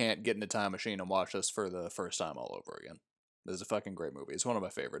can't get in a time machine and watch this for the first time all over again. This is a fucking great movie. It's one of my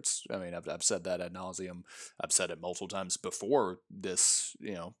favorites. I mean, I've said that ad nauseum. I've said it multiple times before this,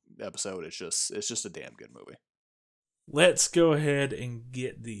 episode. It's just a damn good movie. Let's go ahead and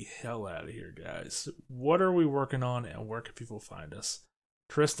get the hell out of here, guys. What are we working on and where can people find us?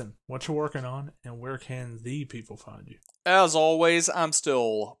 Tristan, what you working on and where can the people find you? As always, I'm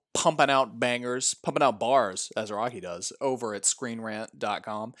still pumping out bangers, pumping out bars, as Rocky does, over at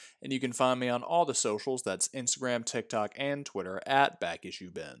screenrant.com. And you can find me on all the socials. That's Instagram, TikTok, and Twitter at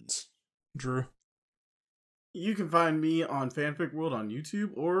BackIssueBins. Drew? You can find me on Fanfic World on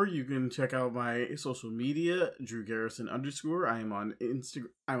YouTube, or you can check out my social media, Drew Garrison _ I'm on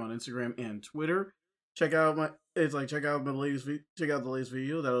Instagram and Twitter. Check out the latest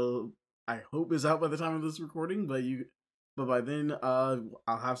video that I hope is out by the time of this recording, but by then I'll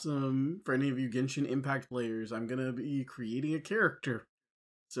have some for any of you Genshin Impact players. I'm gonna be creating a character,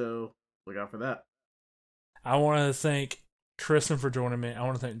 so look out for that. I want to thank Tristan for joining me. I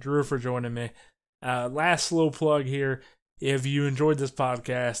want to thank Drew for joining me. Last little plug here. If you enjoyed this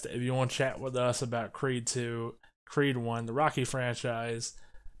podcast, if you want to chat with us about Creed 2, Creed 1, the Rocky franchise,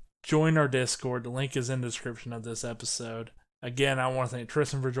 join our Discord. The link is in the description of this episode. Again, I want to thank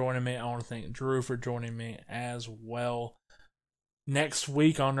Tristan for joining me. I want to thank Drew for joining me as well. Next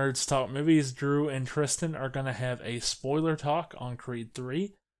week on Nerds Talk Movies, Drew and Tristan are going to have a spoiler talk on Creed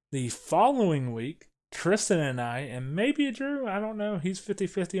 3. The following week, Tristan and I, and maybe Drew, I don't know, he's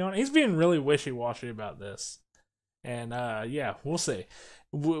 50-50 on it. He's being really wishy-washy about this. And yeah, we'll see.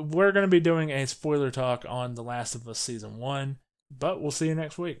 We're going to be doing a spoiler talk on The Last of Us Season 1, but we'll see you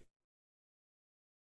next week.